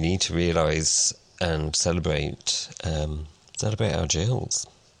need to realise and celebrate our Jills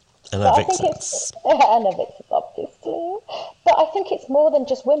and our But I think it's Vixens. and a Vixen, obviously. But I think it's more than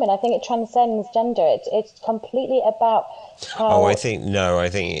just women. I think it transcends gender. It's completely about Oh, how. I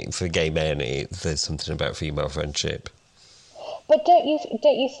think for gay men, there's something about female friendship. But don't you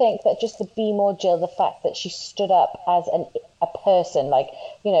think that just to be more Jill, the fact that she stood up as a person, like,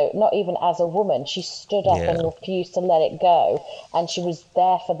 not even as a woman, she stood up Yeah, and refused to let it go, and she was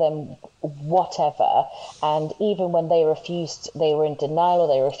there for them, whatever. And even when they refused, they were in denial or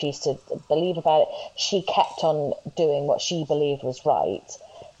they refused to believe about it, she kept on doing what she believed was right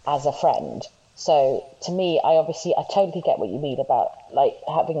as a friend. So to me, I totally get what you mean about like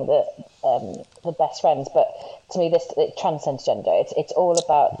having the best friends, but to me, this it transcends gender. It's all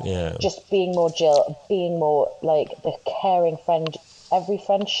about yeah. just being more Jill, being more like the caring friend every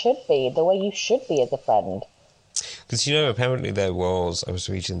friend should be, the way you should be as a friend. Because, apparently I was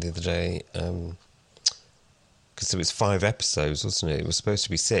reading the other day, because there was 5 episodes, wasn't it? It was supposed to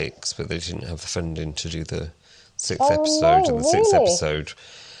be 6, but they didn't have the funding to do the 6th Oh episode. no, And the 6th really? episode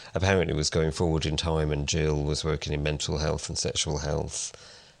apparently was going forward in time, and Jill was working in mental health and sexual health.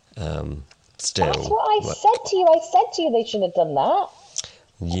 That's Still, what I like said to you. I said to you they should have done that.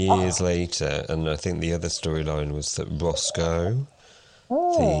 years later, and I think the other storyline was that Roscoe,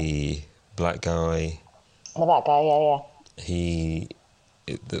 Mm. the black guy, That guy, yeah, yeah. he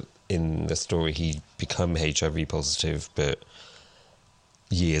in the story he become HIV positive, but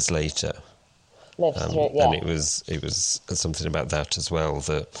years later. Lives through, And yeah. it was something about that as well,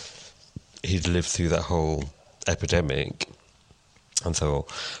 that he'd lived through that whole epidemic and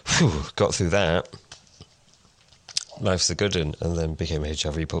thought, phew, got through that, life's a good one, and then became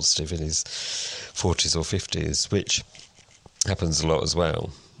HIV positive in his 40s or 50s, which happens a lot as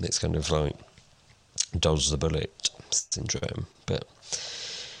well. It's kind of like dodge the bullet syndrome. But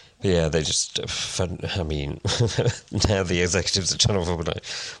yeah, they just, I mean, now the executives at Channel 4 were like,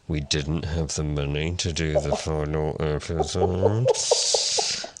 we didn't have the money to do the final episode.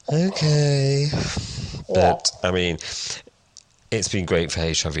 Okay. Yeah. But, I mean, it's been great for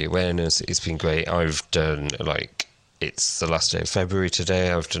HIV awareness. It's been great. I've done, it's the last day of February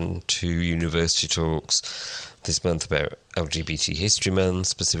today. I've done 2 university talks this month about LGBT History Month,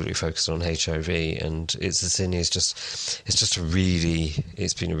 specifically focused on HIV, and it's been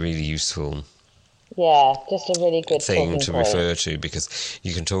a really useful Yeah, just a really good thing talking to point. refer to, because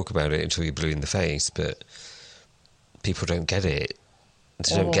you can talk about it until you're blue in the face, but people don't get it.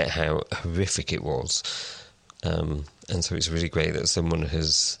 They don't get how horrific it was. And so it's really great that someone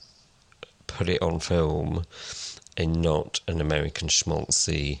has put it on film in not an American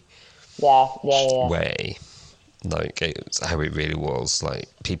schmaltzy Yeah, yeah, yeah. way. Like, it's how it really was. Like,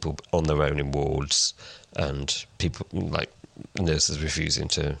 people on their own in wards, and people, like, nurses refusing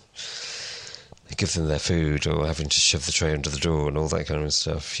to give them their food, or having to shove the tray under the door and all that kind of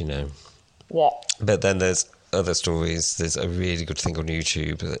stuff, Yeah. But then there's other stories. There's a really good thing on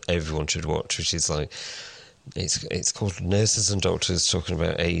YouTube that everyone should watch, which is like, it's called Nurses and Doctors Talking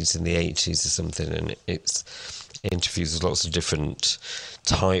About AIDS in the 80s or something, and it interviews with lots of different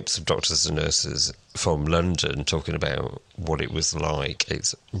types of doctors and nurses from London talking about what it was like.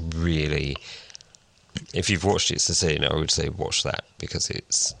 It's really if you've watched It's a Sin, I would say watch that, because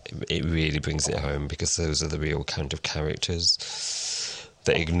it really brings it home, because those are the real kind of characters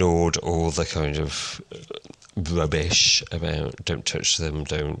that ignored all the kind of rubbish about don't touch them,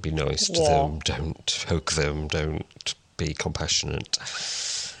 don't be nice to them, don't hug them, don't be compassionate.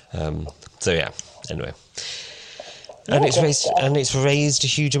 So yeah, anyway. And it's raised a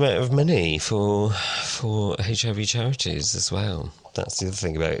huge amount of money for HIV charities as well. That's the other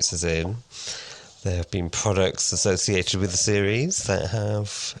thing about It's a Sin. There have been products associated with the series that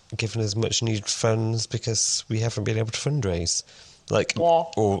have given us much needed funds because we haven't been able to fundraise. Like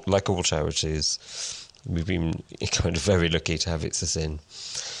all charities, we've been kind of very lucky to have It's a Sin.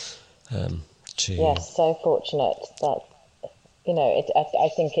 Yes, so fortunate that, you know, I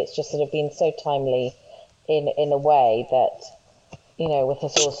think it's just sort of been so timely in a way that, you know, with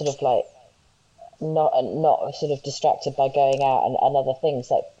us all sort of like not sort of distracted by going out and other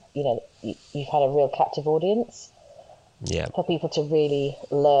things, like, you know, you've had a real captive audience. Yeah. For people to really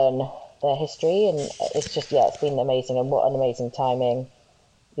learn their history, and it's just, it's been amazing, and what an amazing timing,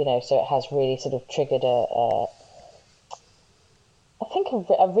 you know. So it has really sort of triggered I think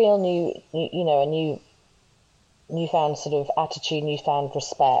a real new, you know, a newfound sort of attitude, newfound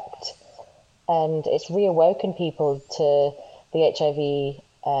respect, and it's reawoken people to the HIV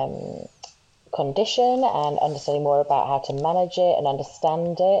condition and understanding more about how to manage it and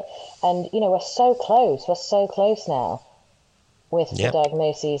understand it. And, you know, we're so close now with the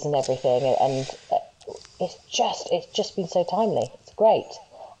diagnoses and everything, and it's just been so timely. It's great.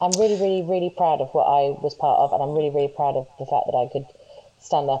 I'm really, really, really proud of what I was part of, and I'm really, really proud of the fact that I could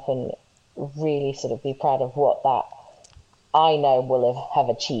stand up and really sort of be proud of what that I know will have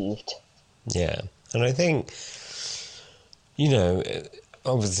achieved. Yeah, and I think, you know,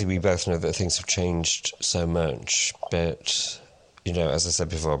 obviously we both know that things have changed so much, but, you know, as I said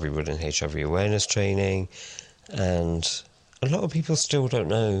before, we run in HIV awareness training, and a lot of people still don't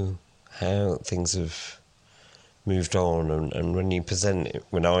know how things have moved on, and when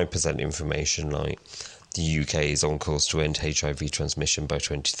I present information like the UK is on course to end HIV transmission by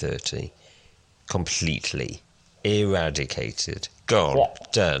 2030, completely eradicated, gone,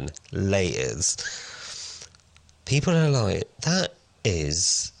 done, laters. People are like, that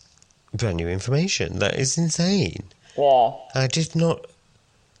is brand new information. That is insane. Yeah. I did not...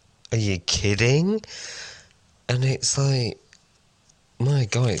 Are you kidding? And it's like, my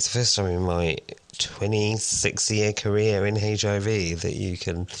God, it's the first time in my 26-year career in HIV that you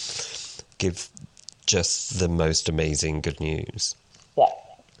can give just the most amazing good news. Yeah.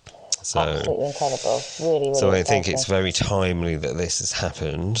 So, absolutely incredible. Really, really so I exciting. think it's very timely that this has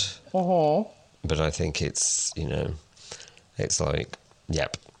happened. Mm-hmm. But I think it's, you know, it's like,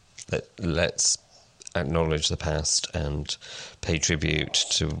 let's acknowledge the past and pay tribute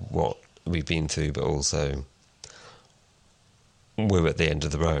to what we've been through, but also we're at the end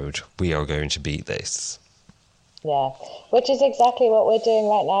of the road. We are going to beat this. Yeah, which is exactly what we're doing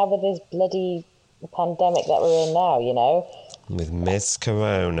right now with this bloody pandemic that we're in now, you know? With Miss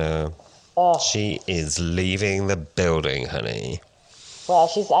Corona, she is leaving the building, honey. Well, I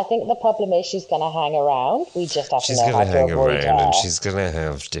think the problem is she's going to hang around. We just have to know how to avoid her. She's going to hang around, and she's going to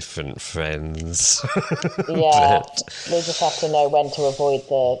have different friends. Yeah, we just have to know when to avoid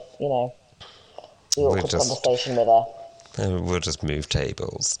the awkward conversation with her. We'll just move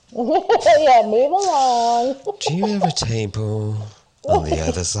tables. Yeah, move along. Do you have a table on the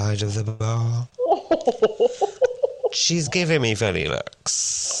other side of the bar? She's giving me funny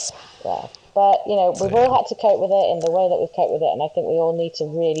looks. Yeah, but, you know, we've all had to cope with it in the way that we've coped with it, and I think we all need to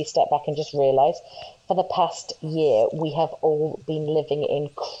really step back and just realise for the past year we have all been living in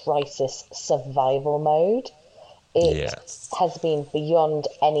crisis survival mode. It has been beyond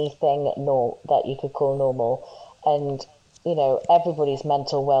anything that you could call normal, and, you know, everybody's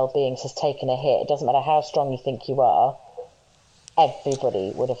mental well-being has taken a hit. It doesn't matter how strong you think you are,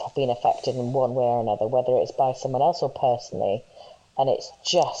 everybody would have been affected in one way or another, whether it's by someone else or personally. And it's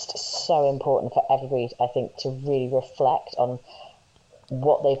just so important for everybody, I think, to really reflect on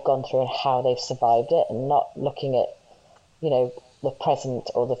what they've gone through and how they've survived it, and not looking at, you know, the present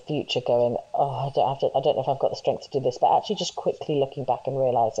or the future going, I don't know if I've got the strength to do this, but actually just quickly looking back and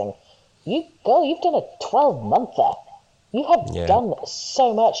realising, you've done a 12-monther. You have done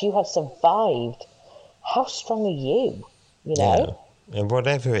so much. You have survived. How strong are you? You know? Yeah. And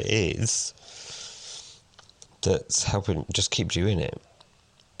whatever it is that's helping, just keep doing it.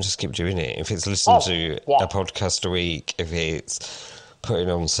 Just keep doing it. If it's listening to a podcast a week, if it's putting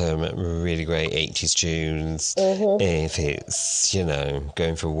on some really great 80s tunes, if it's, you know,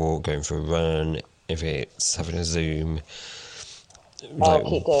 going for a walk, going for a run, if it's having a Zoom, Like,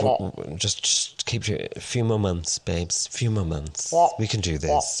 keep doing it. just keep it. A few more months, babes. A few more months. Yep. We can do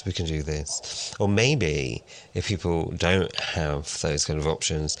this. We can do this. Or maybe if people don't have those kind of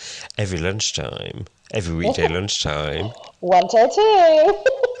options, every weekday lunchtime. 1 till 2.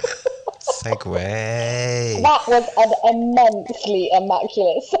 Segue. That was an immensely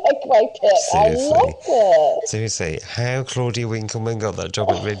immaculate segue tip. Seriously. I loved it. Seriously, how Claudia Winkleman got that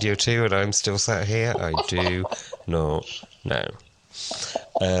job at Radio 2 and I'm still sat here, I do not know.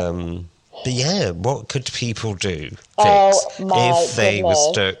 But yeah, what could people do, Vix, if they were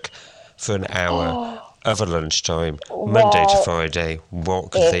stuck for an hour of a lunchtime, Monday to Friday?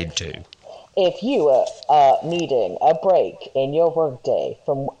 What could they do? If you were needing a break in your workday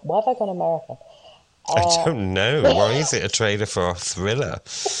from... Why have I gone American? I don't know. Why is it a trailer for a thriller?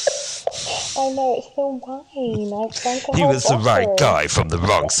 I know, it's the wine. I've drank a He whole was the right bottle. guy from the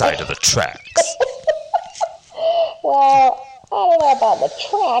wrong side of the tracks. Well, I don't know about the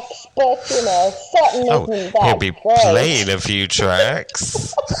tracks, but, certainly isn't that he'll be great. playing a few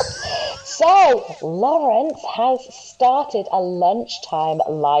tracks. So, Lawrence has started a lunchtime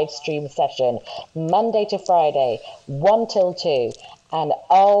live stream session, Monday to Friday, 1 till 2. And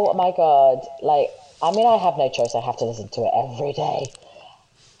oh my God, I have no choice. I have to listen to it every day.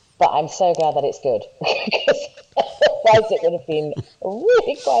 But I'm so glad that it's good, because otherwise it would have been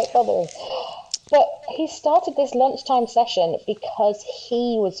really quite bothering. But he started this lunchtime session because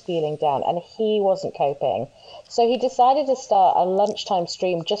he was feeling down and he wasn't coping. So he decided to start a lunchtime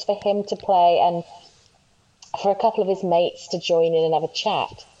stream just for him to play and for a couple of his mates to join in and have a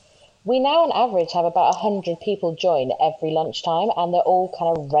chat. We now on average have about 100 people join every lunchtime, and they're all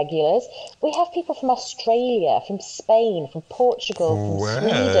kind of regulars. We have people from Australia, from Spain, from Portugal, from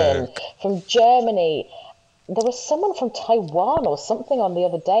Sweden, from Germany. There was someone from Taiwan or something on the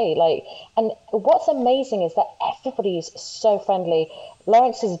other day. And what's amazing is that everybody is so friendly.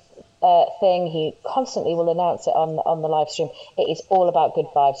 Lawrence's thing, he constantly will announce it on the live stream. It is all about good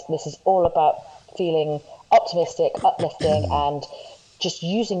vibes. This is all about feeling optimistic, uplifting, and just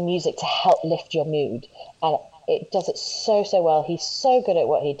using music to help lift your mood. And it does it so well. He's so good at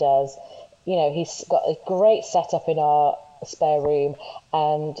what he does. He's got a great setup in our spare room,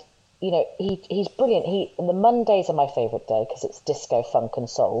 and he's brilliant. The Mondays are my favourite day because it's disco, funk and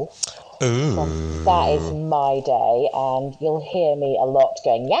soul. Ooh. So that is my day, and you'll hear me a lot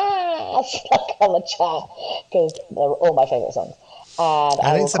going, yes, on the chat, because they're all my favourite songs.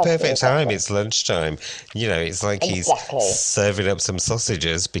 And it's the perfect time. It's lunchtime. It's like he's serving up some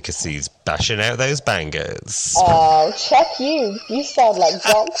sausages because he's bashing out those bangers. Oh, check you. You sound like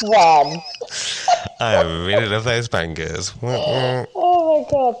Doc One. I really love those bangers. Oh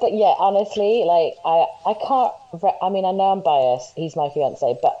my God. But yeah, honestly, I can't, I know I'm biased. He's my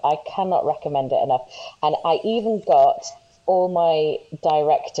fiance, but I cannot recommend it enough. And I even got all my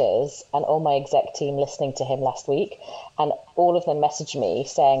directors and all my exec team listening to him last week, and all of them messaged me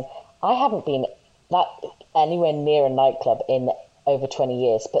saying, I haven't been anywhere near a nightclub in over 20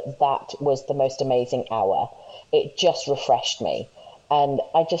 years, but that was the most amazing hour. It just refreshed me. And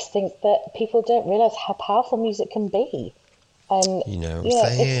I just think that people don't realise how powerful music can be. And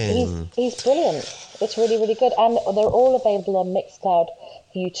he's brilliant. It's really, really good. And they're all available on Mixcloud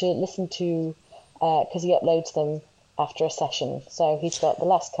for you to listen to, because he uploads them after a session. So he's got the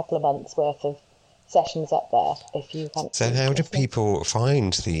last couple of months worth of sessions up there if you fancy. So how do people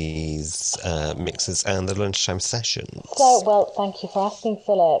find these mixes and the lunchtime sessions? Well, thank you for asking,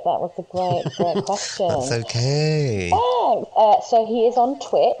 Philip. That was a great question. That's okay. Thanks. So he is on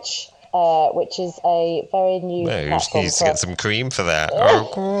Twitch, which is a very new platform. You need to get some cream for that.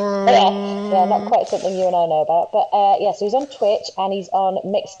 Yeah, not quite something you and I know about. But so he's on Twitch and he's on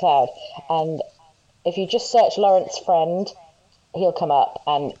Mixcloud. And if you just search Lawrence Friend, he'll come up.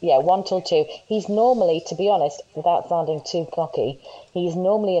 And 1 till 2. He's normally, to be honest, without sounding too cocky, he's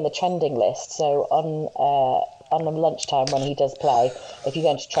normally in the trending list. So on the lunchtime when he does play, if you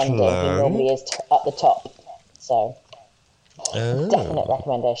go into trending, he normally is at the top. So definite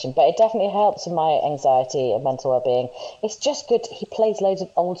recommendation. But it definitely helps with my anxiety and mental well-being. It's just good. He plays loads of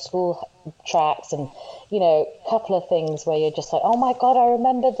old school tracks and a couple of things where you're just like, oh my God, I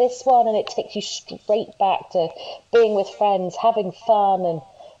remember this one, and it takes you straight back to being with friends, having fun, and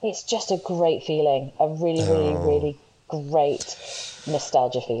it's just a great feeling, a really, really, really great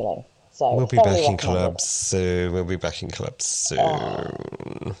nostalgia feeling. So we'll be back in clubs soon. I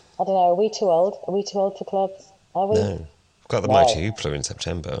don't know, are we too old? Are we too old for clubs? Are we? No. We've got the Mighty Hoopla in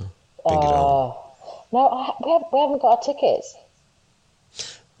September. Bring it on. No, we haven't got our tickets.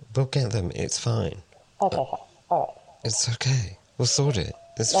 We'll get them. It's fine. Okay, fine. All right. It's okay. We'll sort it.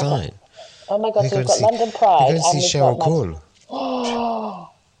 It's fine. Oh my God, so we've got London Pride. We're going to see Cheryl Cole.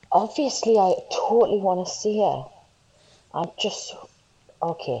 Obviously, I totally want to see her. I'm just...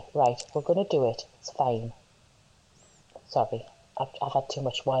 Okay, right, we're going to do it. It's fine. Sorry, I've had too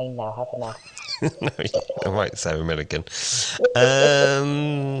much wine now, haven't I? No, all right, Sarah Milligan.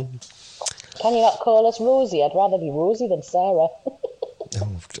 Can you not call us Rosie? I'd rather be Rosie than Sarah.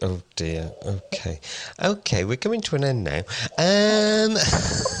 Oh dear. Okay, we're coming to an end now.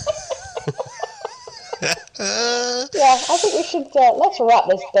 Yeah, I think we should, let's wrap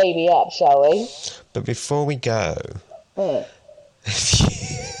this baby up, shall we? But before we go, God,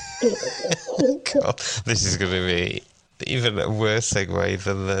 this is going to be even a worse segue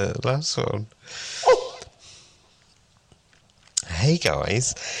than the last one. Hey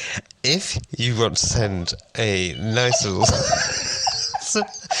guys, if you want to send a nice little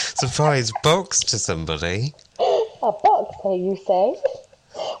surprise box to somebody... A box, you say?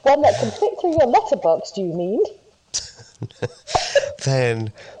 One that can fit through your letterbox, do you mean?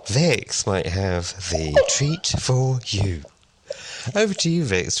 Then Vix might have the treat for you. Over to you,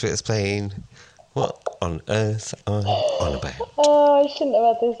 Vix, to explain what on earth I'm on about. Oh, I shouldn't have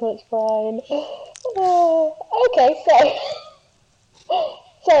had this much wine. Okay,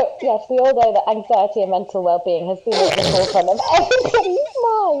 so yes, we all know that anxiety and mental well-being has been at the forefront of everybody's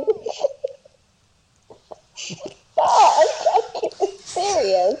minds. I'm taking this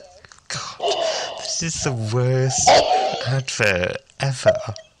serious. God, this is the worst advert ever.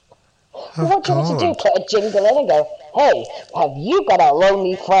 Oh, What do you want to do? God. Put a jingle in and go, hey, have you got a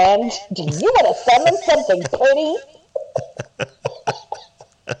lonely friend? Do you want to send them something pretty?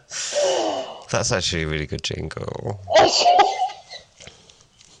 That's actually a really good jingle.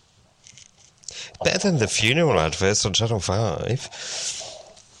 Better than the funeral adverts on Channel 5.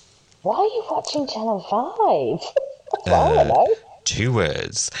 Why are you watching Channel 5? That's what I want to know. 2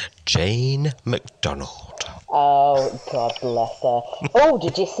 words. Jane McDonald. Oh, God bless her. Oh,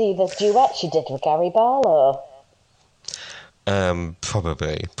 did you see the duet she did with Gary Barlow?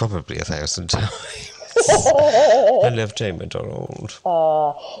 Probably 1,000 times. I love Jane McDonald.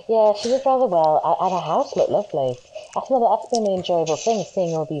 Yeah, she did rather well, and her house looked lovely. That's been an enjoyable thing,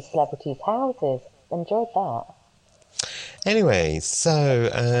 seeing all these celebrities' houses. Enjoyed that. Anyway, so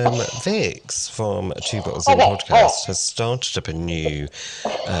Vix from Two Bottles in Podcast has started up a new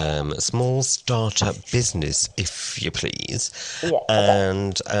small startup business, if you please. Yeah,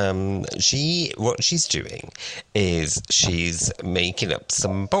 and what she's doing is she's making up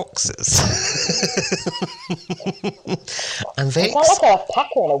some boxes. And Vix... It's not like a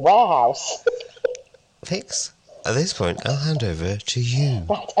packer in a warehouse. Vix, at this point, I'll hand over to you.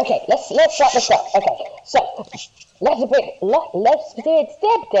 Right, okay, let's wrap this up. Okay, so... Let's do it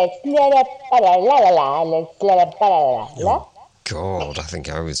step this. God, I think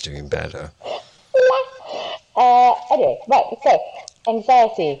I was doing better. Anyway, right, so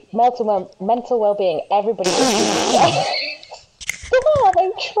anxiety, mental well-being, everybody just stop,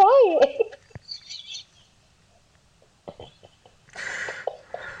 I'm trying.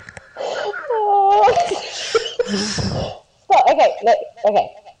 So, okay.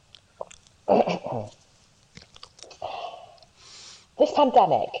 This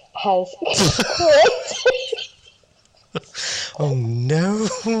pandemic has created... Oh no!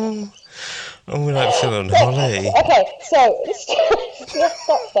 Oh, we're like Phil and Holly. Okay, so...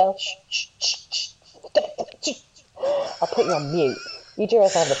 Stop, Phil. Shh. I'll put you on mute. You do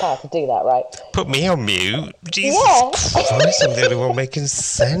also have the power to do that, right? Put me on mute? Jesus Christ, I'm the only one making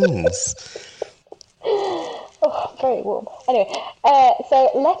sense. Oh, very warm. Anyway,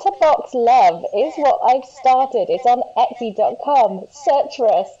 so Letterbox Love is what I've started. It's on Etsy.com. Search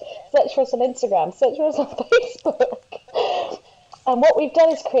for us. Search for us on Instagram. Search for us on Facebook. And what we've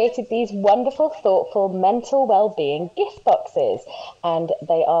done is created these wonderful, thoughtful, mental well-being gift boxes. And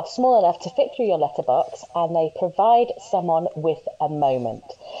they are small enough to fit through your letterbox, and they provide someone with a moment.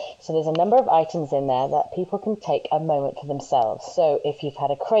 So there's a number of items in there that people can take a moment for themselves. So if you've had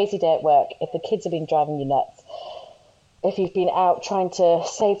a crazy day at work, if the kids have been driving you nuts, if you've been out trying to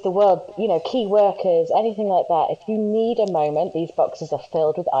save the world, key workers, anything like that, if you need a moment, these boxes are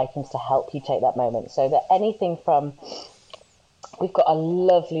filled with items to help you take that moment. So that anything from... We've got a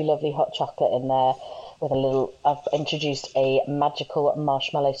lovely, lovely hot chocolate in there with I've introduced a magical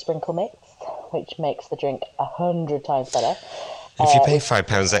marshmallow sprinkle mix, which makes the drink 100 times better. If you pay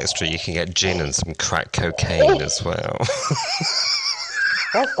 £5 extra, you can get gin and some crack cocaine as well.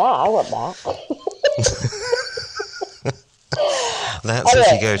 What's that? I want that. That's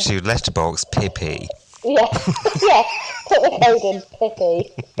if you go to Letterbox Pippi. Yeah, put the code in,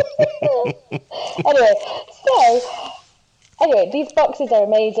 Pippi. Anyway, so... Anyway, these boxes are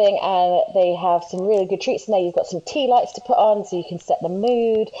amazing and they have some really good treats in there. You've got some tea lights to put on so you can set the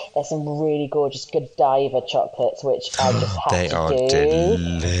mood. There's some really gorgeous Godiva chocolates, which I just have They to are do.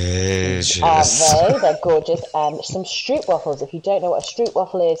 delicious. Aren't they? They're gorgeous. And some Stroop waffles. If you don't know what a Stroop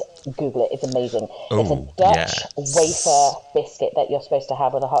waffle is, Google it. It's amazing. It's a Dutch wafer biscuit that you're supposed to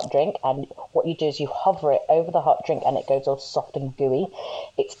have with a hot drink. And what you do is you hover it over the hot drink and it goes all soft and gooey.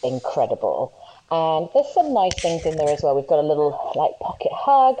 It's incredible. And there's some nice things in there as well. We've got a little like pocket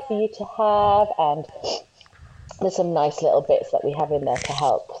hug for you to have, and there's some nice little bits that we have in there to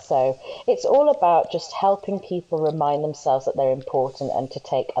help. So it's all about just helping people remind themselves that they're important and to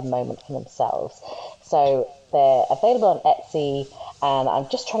take a moment for themselves. So they're available on Etsy, and I'm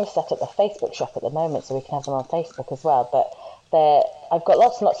just trying to set up a Facebook shop at the moment so we can have them on Facebook as well. But I've got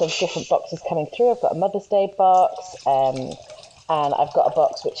lots and lots of different boxes coming through. I've got a Mother's Day box, and I've got a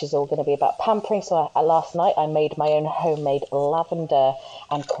box which is all going to be about pampering. So last night I made my own homemade lavender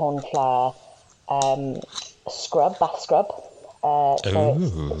and cornflower bath scrub. So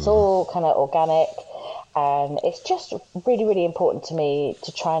it's all kind of organic, and it's just really, really important to me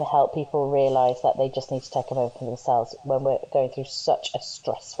to try and help people realise that they just need to take a moment for themselves when we're going through such a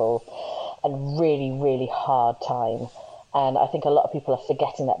stressful and really, really hard time. And I think a lot of people are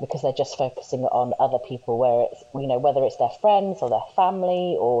forgetting that because they're just focusing on other people, where it's, whether it's their friends or their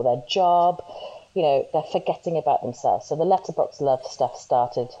family or their job, they're forgetting about themselves. So the Letterbox Love stuff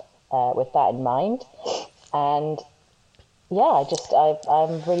started with that in mind. And yeah,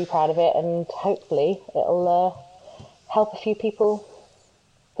 I'm really proud of it, and hopefully it'll help a few people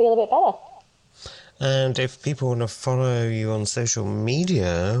feel a bit better. And if people want to follow you on social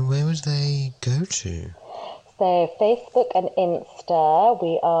media, where would they go to? So Facebook and Insta,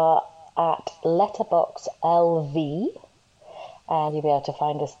 we are at Letterbox LV, and you'll be able to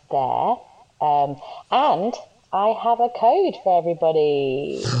find us there. And I have a code for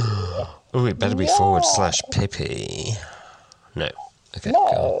everybody. Oh, it better be /Pippi. No. Okay.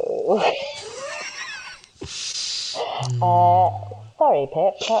 No. Sorry,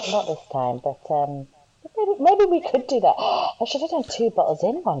 Pip. Not this time, but maybe we could do that. I should have done 2 bottles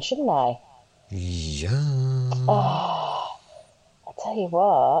in one, shouldn't I? Yeah. Oh, I tell you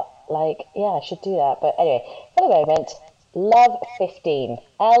what, I should do that. But anyway, for the moment, Love15,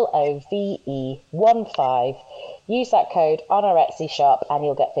 LOVE15. Use that code on our Etsy shop and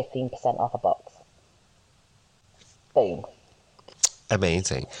you'll get 15% off a box. Boom.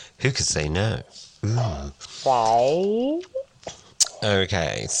 Amazing. Who could say no? Ooh. Right.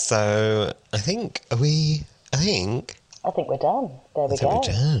 Okay, so I think we're done. There we go. We're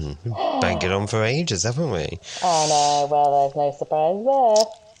done. We've banged it on for ages, haven't we? Oh no, well, there's no surprise there.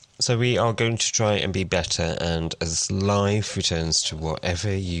 So we are going to try and be better, and as life returns to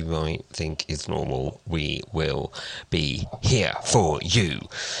whatever you might think is normal, we will be here for you.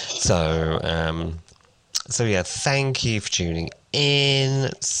 So yeah, thank you for tuning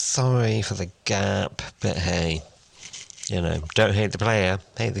in. Sorry for the gap, but hey, don't hate the player,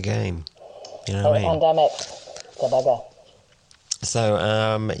 hate the game. You know what I mean? Pandemic. The bugger. So,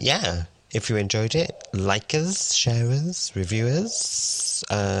 yeah, if you enjoyed it, like us, share us, review us,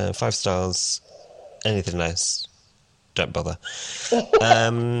 5 stars, anything less, don't bother.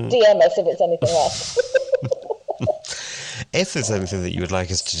 DM us if it's anything else. If there's anything that you would like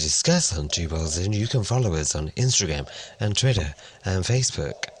us to discuss on Two Balls In, you can follow us on Instagram and Twitter and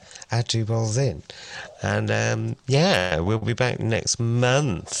Facebook at Two Balls In. And, yeah, we'll be back next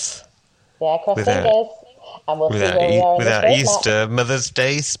month. Yeah, cross fingers. And we'll see where we are with our Easter Mother's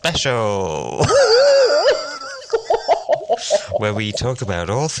Day special. Where we talk about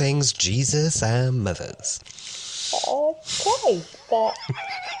all things Jesus and mothers. Okay, but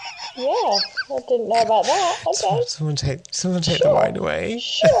yeah, I didn't know about that. Okay. Someone take the wine away.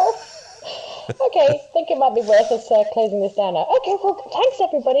 Sure. Okay, I think it might be worth us closing this down now. Okay, well, thanks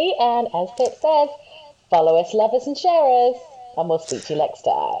everybody, and as Pip says, follow us, love us, and share us, and we'll speak to you next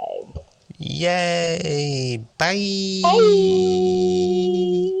time. Yay! Bye!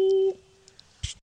 Bye!